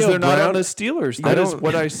 Antonio because they're not Brown- on the Steelers. I That is don't-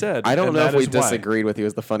 what I said. I don't and know if that we is why. disagreed with you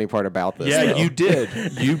is the funny part about this. Yeah, though. you did.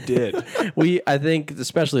 You did. I think,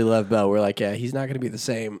 especially Lev Bell, we're like, yeah, he's not going to be the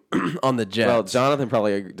same on the Jets. Well, Jonathan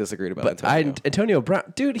probably disagreed about but Antonio. Antonio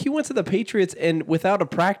Brown, dude, he went to the Patriots and without a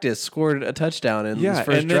practice scored a touchdown in his Yeah,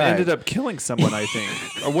 first and then drive. ended up killing someone, I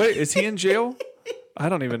think. Or wait, is he in jail? I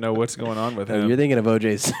don't even know what's going on with Oh, him. you're thinking of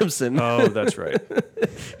O.J. Simpson, Oh, that's right.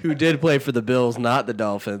 who did play for the Bills, not the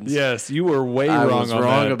Dolphins. Yes, you were way I wrong was on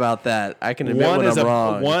wrong that. about that. I can admit One when is I'm a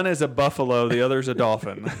wrong. one is a buffalo, the other's a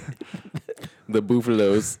dolphin. the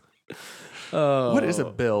Buffaloes. What is a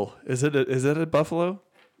bill? Is it a buffalo?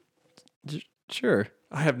 Sure,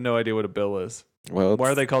 I have no idea what a bill is. Well, Why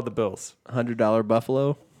are they called the Bills? $100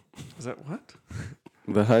 Buffalo. Is that what?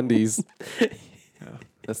 the Hundies?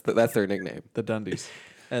 That's their nickname. The Dundies.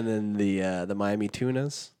 And then the Miami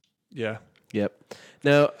Tunas. Yeah. Yep.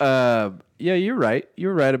 No, yeah, you're right.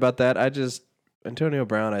 You're right about that. Antonio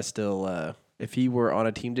Brown, I still, if he were on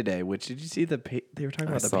a team today, which did you see they were talking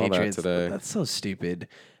about the saw that Patriots today. That's so stupid.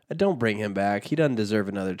 Don't bring him back. He doesn't deserve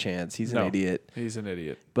another chance. He's an No. idiot. He's an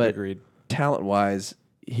idiot. But Agreed. talent wise,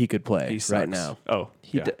 he could play He right sucks. now. Oh,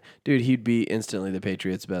 yeah. Dude, he'd be instantly the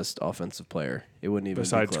Patriots' best offensive player. It wouldn't even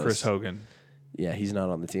Besides be close. Chris Hogan. Yeah, he's not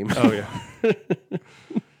on the team. Oh yeah.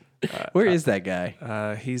 Where is that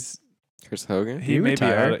guy? He's Chris Hogan? He He may be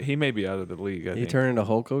retired. out. He may be out of the league. I He think. turned into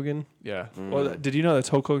Hulk Hogan. Yeah. Well, did you know that's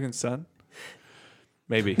Hulk Hogan's son?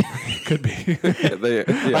 Maybe. Could be.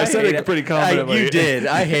 I said it pretty confidently. You did.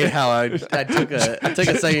 I hate how I took a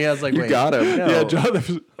second. I was like, You wait, got him. no. Yeah,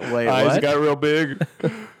 Jonathan's Wait, eyes what? got real big.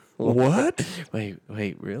 What?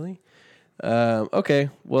 Wait, really? Okay.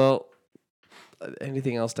 Well,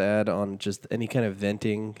 anything else to add on just any kind of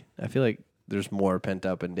venting? I feel like there's more pent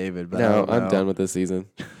up in David, but I No, don't know. I'm done with this season.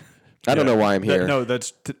 I don't know why I'm here. That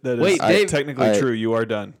is Wait, Dave- technically true. You are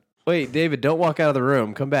done. Wait, David, don't walk out of the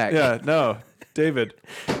room. Come back. Yeah, no. David.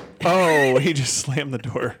 Oh, he just slammed the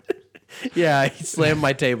door. Yeah, he slammed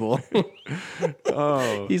my table.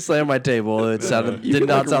 Oh. He slammed my table. It sounded You did can,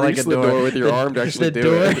 not sound like a reach the door with your arm to actually the do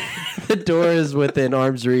door, it. The door is within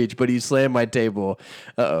arm's reach, but he slammed my table.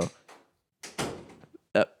 Uh-oh.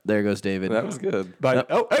 There goes David. That was good. But,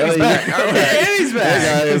 Oh, he's back. And he's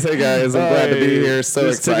back. Hey guys, I'm glad to be here. So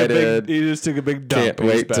Just took a big- excited. He just took a big dump. Can't He's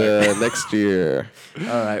wait back. to next year. All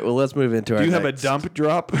right, well, let's move into our Do you have a next- dump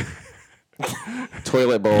drop?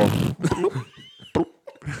 Toilet bowl.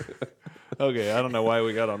 Okay, I don't know why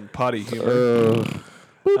we got on potty humor.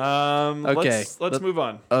 Okay, Let's move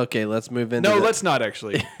on. Okay, let's move into No, the- let's not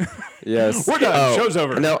actually. Yes. We're done. Show's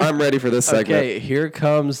over. No, I'm ready for this segment. Okay, here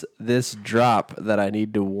comes this drop that I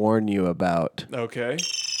need to warn you about. Okay.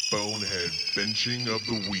 Bonehead benching of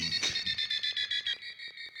the week.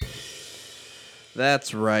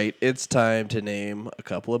 That's right. It's time to name a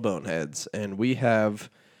couple of boneheads, and we have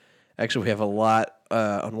a lot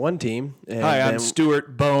on one team. And Hi, I'm then-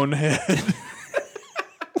 Stuart Bonehead.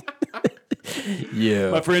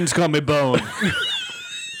 Yeah. My friends call me Bone.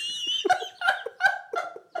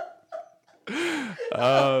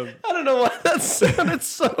 I don't know why that sounded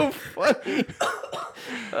so funny.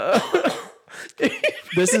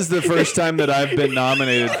 This is the first time that I've been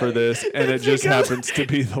nominated for this, and it just happens to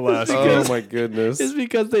be the last one. Oh my goodness. It's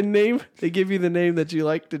because they give you the name that you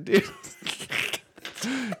like to do.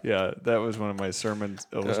 Yeah, that was one of my sermon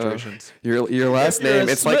illustrations. Your last You're name,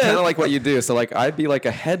 a it's like Smith. kind of like what you do. So like I'd be like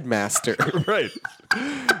a headmaster. Right.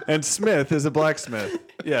 And Smith is a blacksmith.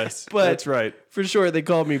 Yes, But- that's right. For sure, they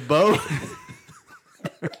call me Bo.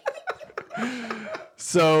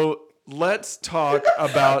 So let's talk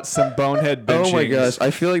about some bonehead benching. Oh my gosh, I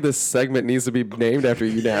feel like this segment needs to be named after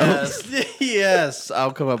you now. Yes,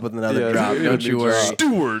 I'll come up with another Yes, drop. we need a Don't new you worry. drop.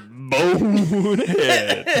 Stuart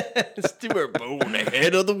Bonehead. Stuart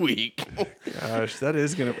Bonehead of the week. Gosh, that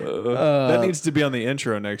is gonna. That needs to be on the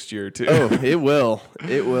intro next year too. Oh, it will.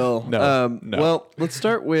 It will. No, no. Well, let's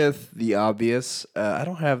start with the obvious. I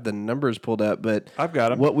don't have the numbers pulled up, but I've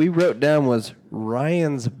got 'em. What we wrote down was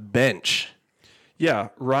Ryan's bench. Yeah,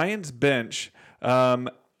 Ryan's bench.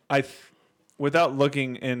 Without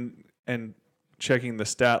looking and checking the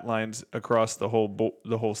stat lines across the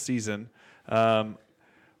whole season,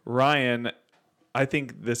 Ryan, I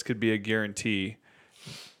think this could be a guarantee.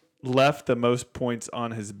 Left the most points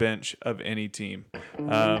on his bench of any team.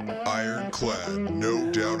 Ironclad,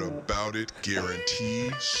 no doubt about it.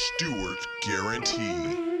 Guarantee, Stewart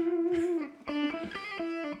guarantee.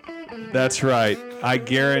 That's right. I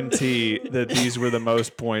guarantee that these were the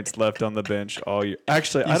most points left on the bench all year.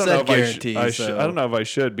 Actually, I don't know said if guarantee, I should. so- I don't know if I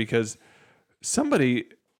should because somebody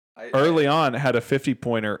early on had a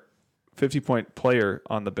 50-point player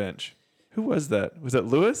on the bench. Who was that? Was it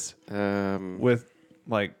Lewis? With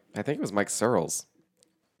like, I think it was Mike Searles.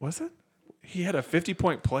 was it? He had a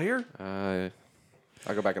 50-point player.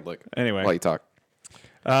 I'll go back and look. Anyway, While you talk.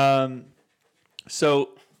 So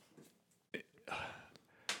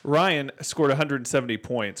Ryan scored 170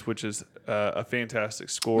 points, which is a fantastic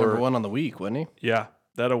score. Number one on the week, wasn't he? Yeah,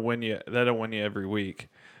 that'll win you. That'll win you every week,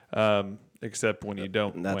 except when you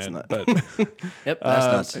don't That's win. not- But Yep, that's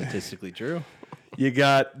not statistically true. you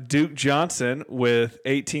got Duke Johnson with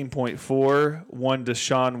 18.4, one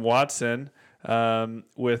Deshaun Watson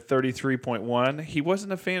with 33.1. He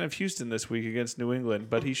wasn't a fan of Houston this week against New England,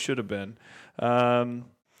 but he should have been.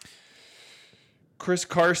 Chris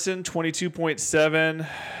Carson, 22.7.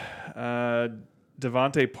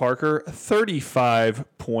 Devontae Parker,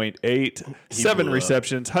 35.8. 7 blew up.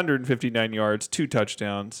 receptions, 159 yards, 2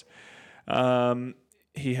 touchdowns.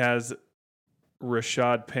 He has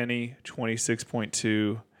Rashad Penny,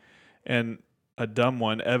 26.2. And a dumb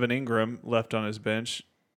one, Evan Ingram, left on his bench,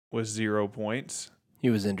 was 0 points. He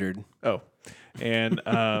was injured. Oh. And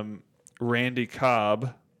Randy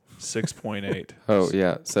Cobb, 6.8. Oh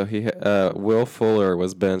yeah. So Will Fuller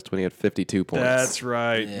was benched when he had 52 points. That's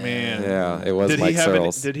right, man. yeah. It was Did Mike he have any,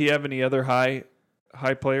 Searles. did he have any other high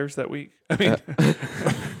players that week? I mean,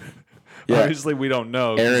 Yeah. obviously we don't know.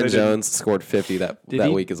 'cause they Aaron didn't- Jones scored 50 that Did he,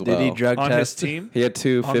 week as well. Did he drug on his test? team He had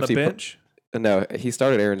two on 50 the bench. No, he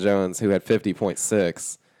started Aaron Jones, who had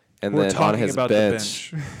 50.6, and We're then on talking his about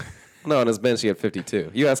bench, the bench. no, on his bench he had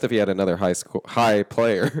 52. You asked if he had another high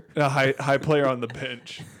player. A high player on the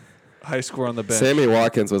bench. High score on the bench. Sammy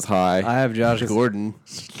Watkins was high. I have Josh Gordon.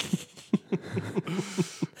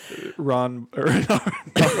 Ron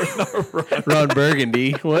Ron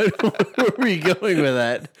Burgundy. What were you going with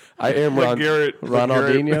that? I am Ron.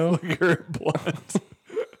 Ronaldinho? LeGarrette Blunt.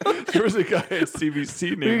 There was a guy at CBC Are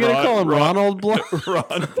you named going to call him Ronald Blunt?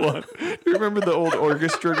 Ron Blunt. Do you remember the old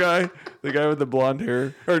orchestra guy? The guy with the blonde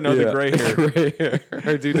hair? Or no, the Yeah. gray hair. Gray hair.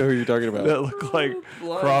 I do know who you're talking about. That looked like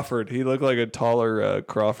Crawford. He looked like a taller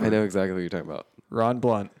Crawford. I know exactly what you're talking about. Ron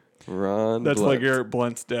Blunt. Ron. That's Blunt. like Eric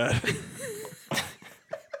Blunt's dad.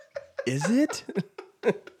 Is it?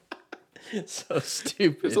 So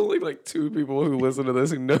stupid. There's only like 2 people who listen to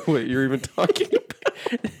this who know what you're even talking about.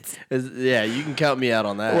 Yeah, you can count me out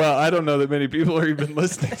on that. Well, I don't know that many people are even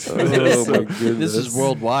listening to Oh this. my So. goodness. this is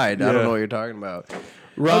worldwide. I Yeah. don't know what you're talking about.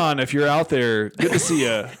 Ron, if you're out there, good to see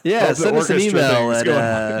you. Yeah, send us an email at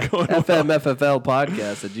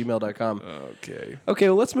fmfflpodcast@gmail.com. Okay. Okay,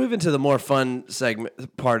 well, let's move into the more fun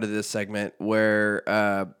part of this segment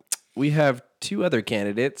where we have 2 other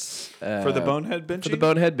candidates For the bonehead benching? For the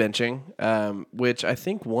bonehead benching, which I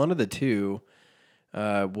think one of the 2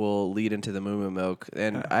 will lead into the Moo Moo Milk.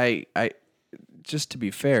 And I just to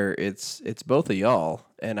be fair, it's both of y'all,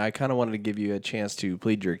 and I kind of wanted to give you a chance to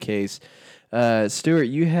plead your case. Stuart,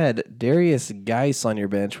 you had Darius Geis on your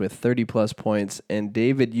bench with 30-plus points, and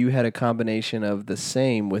David, you had a combination of the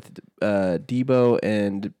same with Debo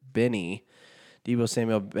and Benny. Debo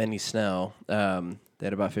Samuel, Benny Snell. They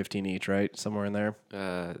had about 15 each, right? Somewhere in there?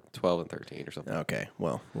 12 and 13 or something. Okay,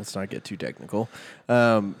 well, let's not get too technical.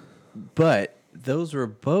 But those were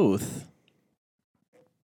both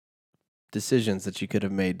decisions that you could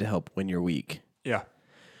have made to help win your week. Yeah.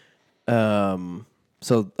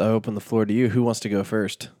 So I open the floor to you. Who wants to go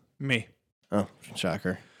first? Me. Oh,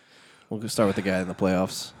 shocker. We'll start with the guy in the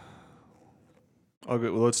playoffs. Okay,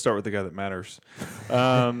 well, let's start with the guy that matters.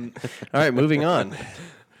 All right, moving on.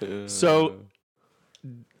 So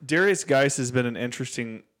Darius Geis has been an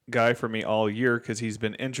interesting guy for me all year because he's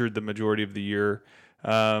been injured the majority of the year.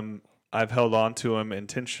 I've held on to him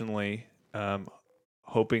intentionally,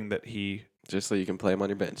 hoping that he Just so you can play him on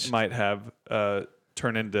your bench. might have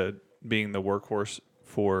turn into being the workhorse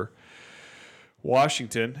for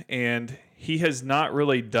Washington, and he has not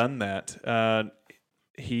really done that.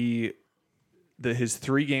 His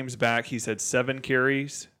 3 games back, he's had 7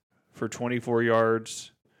 carries for 24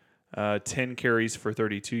 yards, 10 carries for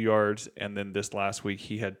 32 yards, and then this last week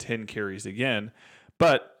he had 10 carries again,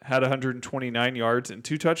 but had 129 yards and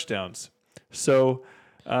 2 touchdowns. So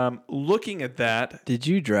looking at that, Did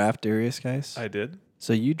you draft Darius Geis? I did.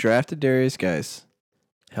 So you drafted Darius Geis,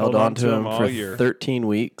 held Held on on to to him him all for year. 13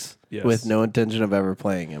 weeks Yes. with no intention of ever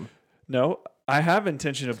playing him. No, I have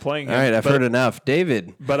intention of playing him. All right, I've but- heard enough.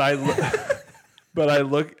 David. But I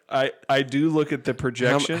do look at the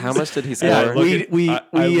projections. How much did he score? Yeah, I look at- we I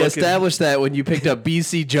look at- established that when you picked up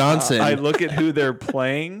BC Johnson. I look at who they're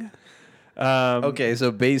playing. Okay,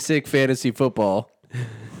 so basic fantasy football.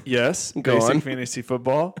 Yes, Go basic on. fantasy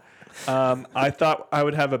football. I thought I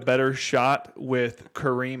would have a better shot with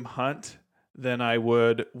Kareem Hunt than I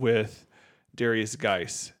would with Darius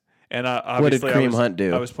Geis. And obviously, Kareem Hunt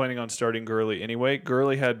do? I was planning on starting Gurley anyway.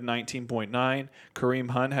 Gurley had 19.9. Kareem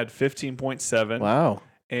Hunt had 15.7. Wow.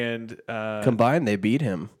 And Combined, they beat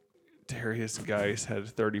him. Darius Geis had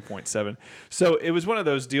 30.7. So it was one of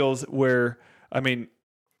those deals where, I mean,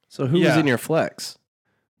 So who was Yeah. in your flex?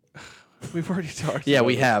 we've already talked Yeah, about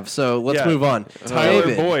we it. have. So let's Yeah. move on. Tyler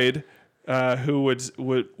David. Boyd, who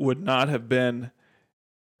would not have been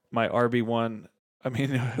my RB1. I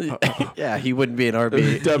mean, Yeah, he wouldn't be an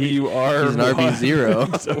RB. WR. He's an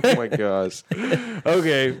RB0. Oh my gosh.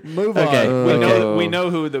 Okay, move Okay, on. We okay.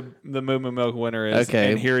 know who the Moo Moo Milk winner is.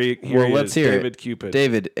 Okay. And here he Let's is, hear David it. Cupid.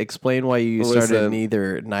 David, explain why you started Listen,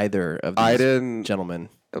 neither of these I didn't. gentlemen.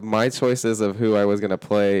 My choices of who I was going to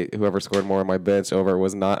play, whoever scored more on my bench over,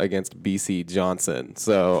 was not against BC Johnson.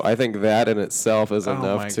 So I think that in itself is Oh my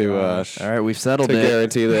enough to gosh. All right, we've settled to it.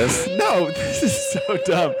 guarantee this. No, this is so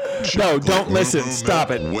dumb. No, don't listen. Moo Moo Stop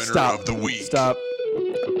Milk it. winner Stop. of the week. Stop.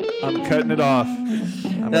 I'm cutting it off.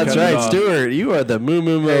 That's right, Stuart. You are the Moo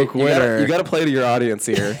Moo Milk winner. You got to play to your audience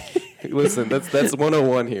here. Listen, that's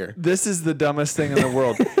 101 here. This is the dumbest thing in the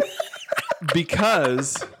world.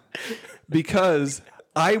 because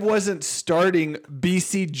I wasn't starting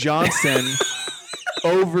BC Johnson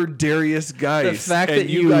over Darius Geis. The fact and that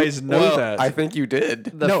you you- guys know Well, that. I think you did.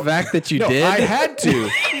 the fact that you No, did. I had to.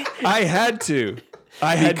 I had to.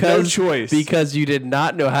 I had no choice. Because you did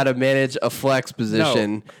not know how to manage a flex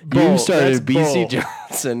position. Bull. You started That's BC bull.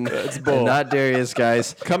 Johnson bull. and not Darius,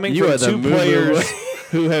 guys. Coming you from are the two moo-moo. players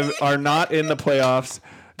who are not in the playoffs.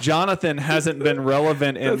 Jonathan hasn't been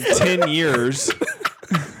relevant in 10 years.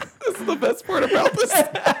 This is the best part about this.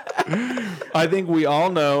 I think we all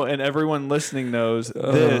know, and everyone listening knows,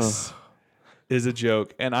 this is a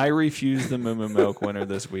joke. And I refuse the Moo Moo Milk winner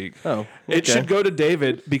this week. Oh, It okay. should go to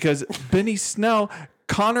David because Benny Snell,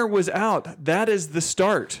 Connor was out. That is the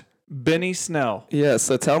start. Benny Snell. Yeah,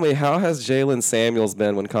 so tell me, how has Jalen Samuels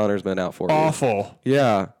been when Connor's been out for you? Awful.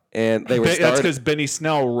 Yeah, and they were That's starting. because Benny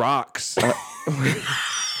Snell rocks.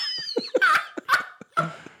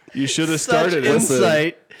 You should have Such started it.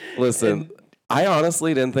 insight. Listen, I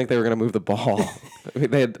honestly didn't think they were going to move the ball. I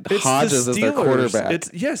mean, they had It's Hodges the as their Steelers. quarterback.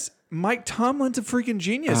 Yes, Mike Tomlin's a freaking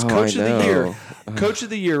genius. Oh, Coach I of the year. know. Coach of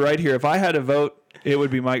the year right here. If I had a vote, it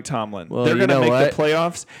would be Mike Tomlin. Well, They're you going to know make what? the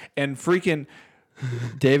playoffs and freaking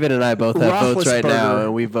David and I both have votes right Roethlisberger. now,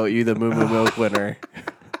 and we vote you the Moo Moo Milk winner.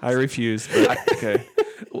 I refuse. But okay.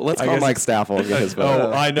 Well, let's I call guess- Mike Staffel and get his vote.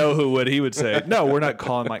 Oh, I know who would. He would say, "No, we're not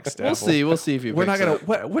calling Mike Staffel. We'll see. We'll see if he. We're not picks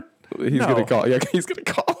going up. to. What? He's No. going to call. Yeah, he's going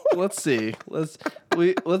to call. Let's see. Let's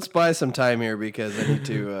buy some time here because I need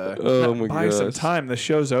to. Oh my Buy some gosh. time. The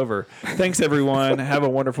show's over. Thanks, everyone. Have a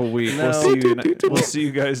wonderful week. No. We'll see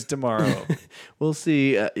you guys tomorrow. We'll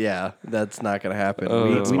see. Yeah, that's not going to happen. Oh,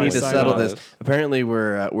 we that's we my need to sign settle off. this. Apparently,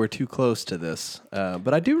 we're too close to this.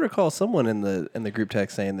 But I do recall someone in the group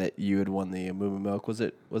text saying that you had won the Moo Moo Milk.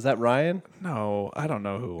 Was that Ryan? No, I don't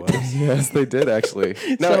know who it was. Yes, they did actually.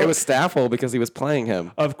 No, So- it was Staffel because he was playing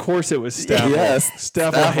him. Of course, it was Staffel. Yes,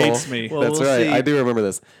 Staffel hates me. Well, That's we'll right. see. I do remember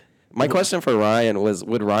this. My question for Ryan was: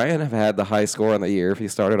 would Ryan have had the high score on the year if he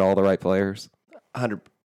started all the right players? 100.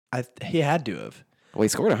 He had to have. Well, he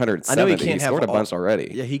scored 170. I know he can't have scored a all- bunch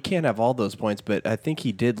already. Yeah, he can't have all those points, but I think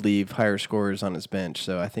he did leave higher scores on his bench,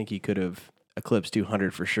 so I think he could have eclipsed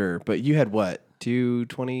 200 for sure. But you had what?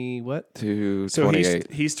 220 what? So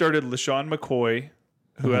 228. he started LaShawn McCoy,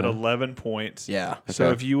 who had 11 points. Yeah. So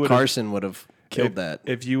Okay. if you would have Carson would have killed that.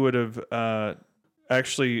 if you would have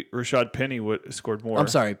actually Rashad Penny would scored more. I'm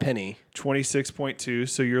sorry, Penny. 26.2.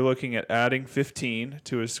 So you're looking at adding 15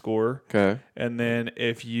 to his score, Okay. and then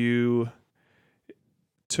if you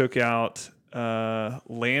took out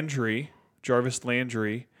Landry, Jarvis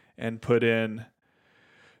Landry, and put in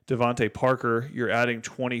Devontae Parker, you're adding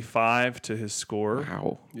 25 to his score.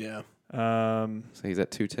 Wow. Yeah. So he's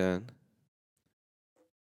at 210.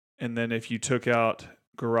 And then if you took out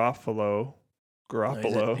Garoppolo,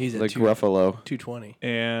 He's at Like 2, Gruffalo. 220.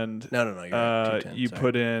 and No, you're at 210. you sorry.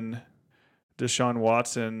 put in Deshaun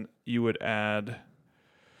Watson, you would add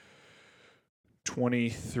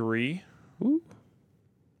 23,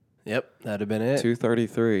 Yep, that'd have been it.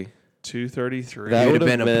 233. 233. That It would have would've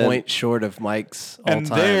been a been- point short of Mike's all And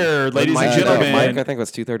time. there, But ladies and Mike- gentlemen, Mike, I think,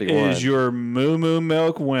 was 231. is your Moo Moo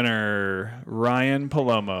Milk winner, Ryan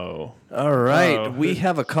Palomo. All right, Oh. we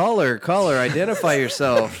have a caller. Caller, identify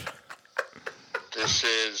yourself. This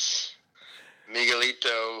is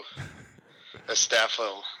Miguelito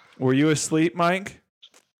Estafel. Were you asleep, Mike?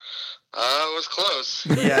 It was close.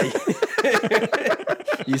 Yeah,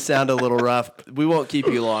 you sound a little rough. We won't keep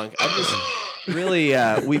you long. I just really,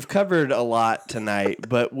 we've covered a lot tonight,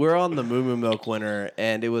 but we're on the Moo Moo Milk winner,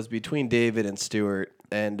 and it was between David and Stuart,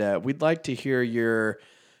 and we'd like to hear your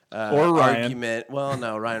Or Ryan. argument. Well,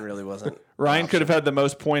 no, Ryan really wasn't. Ryan could have had the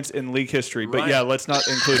most points in league history, but Ryan- yeah, let's not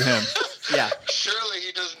include him. Yeah, Surely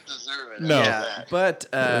he doesn't deserve it. No. after yeah, that.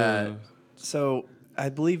 but so I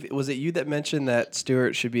believe was it you that mentioned that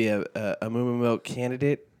Stuart should be a Moo Moo Milk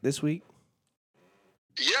candidate this week?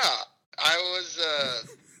 Yeah,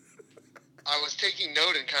 I was taking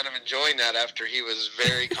note and kind of enjoying that after he was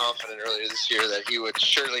very confident earlier this year that he would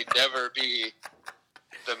surely never be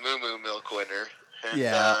the Moo Moo Milk winner. And,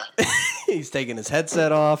 Yeah. He's taking his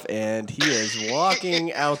headset off and he is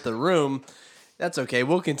walking out the room. That's okay.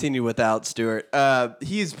 We'll continue without Stuart.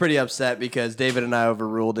 He's pretty upset because David and I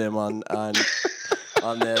overruled him on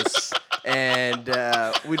this, and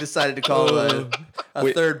we decided to call a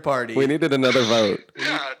third party. We needed another vote. yeah,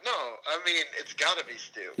 no, I mean, it's got to be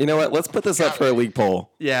Stu. You know what? Let's put this up for a league poll.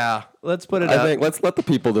 Yeah, let's put it I up. think let's let the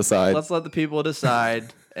people decide. Let's let the people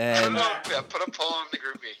decide. And Yeah, put a poll on the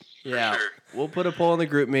group me. For yeah, sure. we'll put a poll in the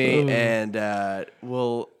group me, and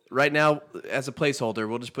we'll right now as a placeholder,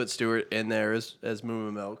 we'll just put Stuart in there as Moo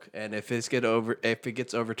Moo Milk, and if it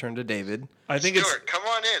gets overturned to David, I think it's Stuart, come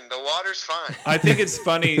on in. The water's fine. I think it's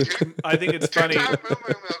funny. I think it's funny. Two-time Moo Moo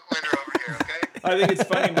Milk winner over here, okay? I think it's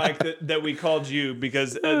funny, Mike, that we called you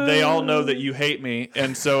because they all know that you hate me,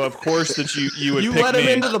 and so of course that you would You pick let him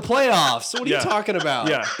me. into the playoffs. What are Yeah. you talking about?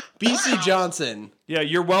 Yeah. BC Johnson. Yeah,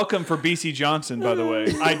 you're welcome for BC Johnson, by the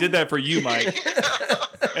way. I did that for you, Mike.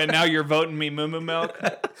 And now you're voting me Moo Moo Milk?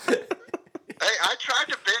 Hey, I tried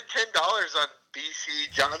to bid $10 on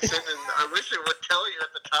BC Johnson, and I wish it would tell you at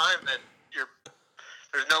the time that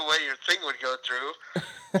there's no way your thing would go through.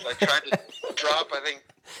 So I tried to drop, I think,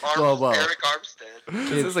 Whoa. Eric Armstead.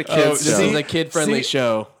 This is a Oh, kid's This show. is a kid-friendly see,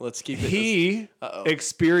 show. Let's keep it. He Uh-oh.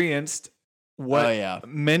 experienced what Oh, yeah.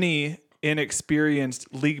 many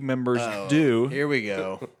inexperienced league members Oh, do. Here we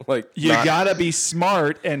go. Like You not- gotta be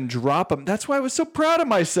smart and drop them. That's why I was so proud of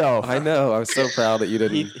myself. I know. I was so proud that you He,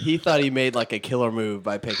 didn't. he thought he made like a killer move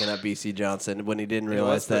by picking up BC Johnson when he didn't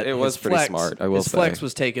realize that it was his pretty flex, smart, I will his flex say.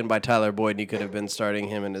 was taken by Tyler Boyd, and he could have been starting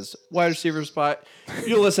him in his wide receiver spot.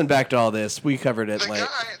 You listen back to all this. We covered it. The Like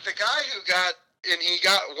guy who got, and he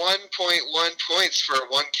got 1.1 points for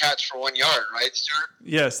one catch for 1 yard, right, Stuart?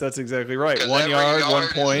 Yes, that's exactly right. 'Cause 1 every yard, 1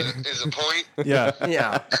 is point. is a point. Yeah.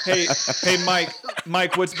 yeah. Hey,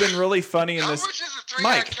 Mike. What's been really funny in How this? much is a 3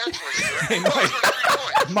 Mike. yard catch for Stuart? Hey, Those Mike. are 3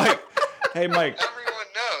 points. Mike. Hey, Mike. Everyone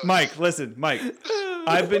knows. Mike, listen, Mike.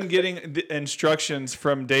 I've been getting instructions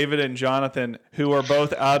from David and Jonathan, who are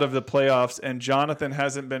both out of the playoffs, and Jonathan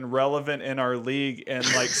hasn't been relevant in our league in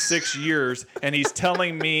like 6 years, and he's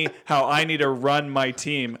telling me how I need to run my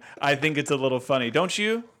team. I think it's a little funny, don't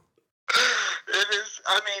you? It is.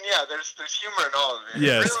 I mean, yeah. There's humor in all of it.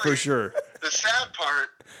 Yes, Really, for sure. The sad part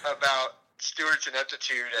about Stewart's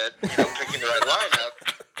ineptitude at picking the right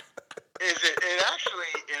lineup is it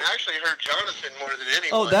actually hurt Jonathan more than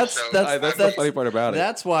anyone. Oh, that's so That's the funny part about it.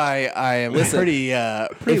 That's why I am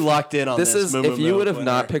pretty locked in on this. This is Moo Moo if you Milk would have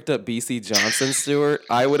winner. not picked up BC Johnson, Stewart,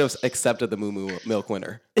 I would have accepted the Moo Moo Milk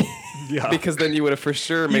winner Yeah. because then you would have for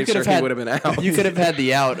sure made could sure have he had- would have been out. You could have had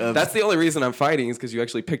the out of. That's the only reason I'm fighting is because you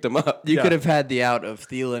actually picked him up. You Yeah. could have had the out of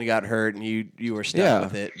Thielen got hurt and you were stuck Yeah.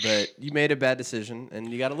 with it, but you made a bad decision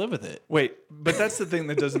and you got to live with it. Wait, but that's the thing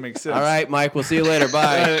that doesn't make sense. All right, Mike. We'll see you later.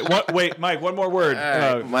 Bye. Wait, Mike, one more word.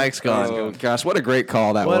 Mike's gone. Oh gosh, what a great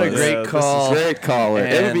call that What a was! great Yeah, this call. Great caller,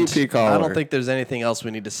 And MVP caller. I don't think there's anything else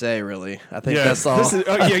we need to say, really. I think Yeah, that's all. This is,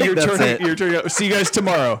 I think you're that's turning. it. You're turning. See you guys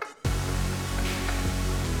tomorrow.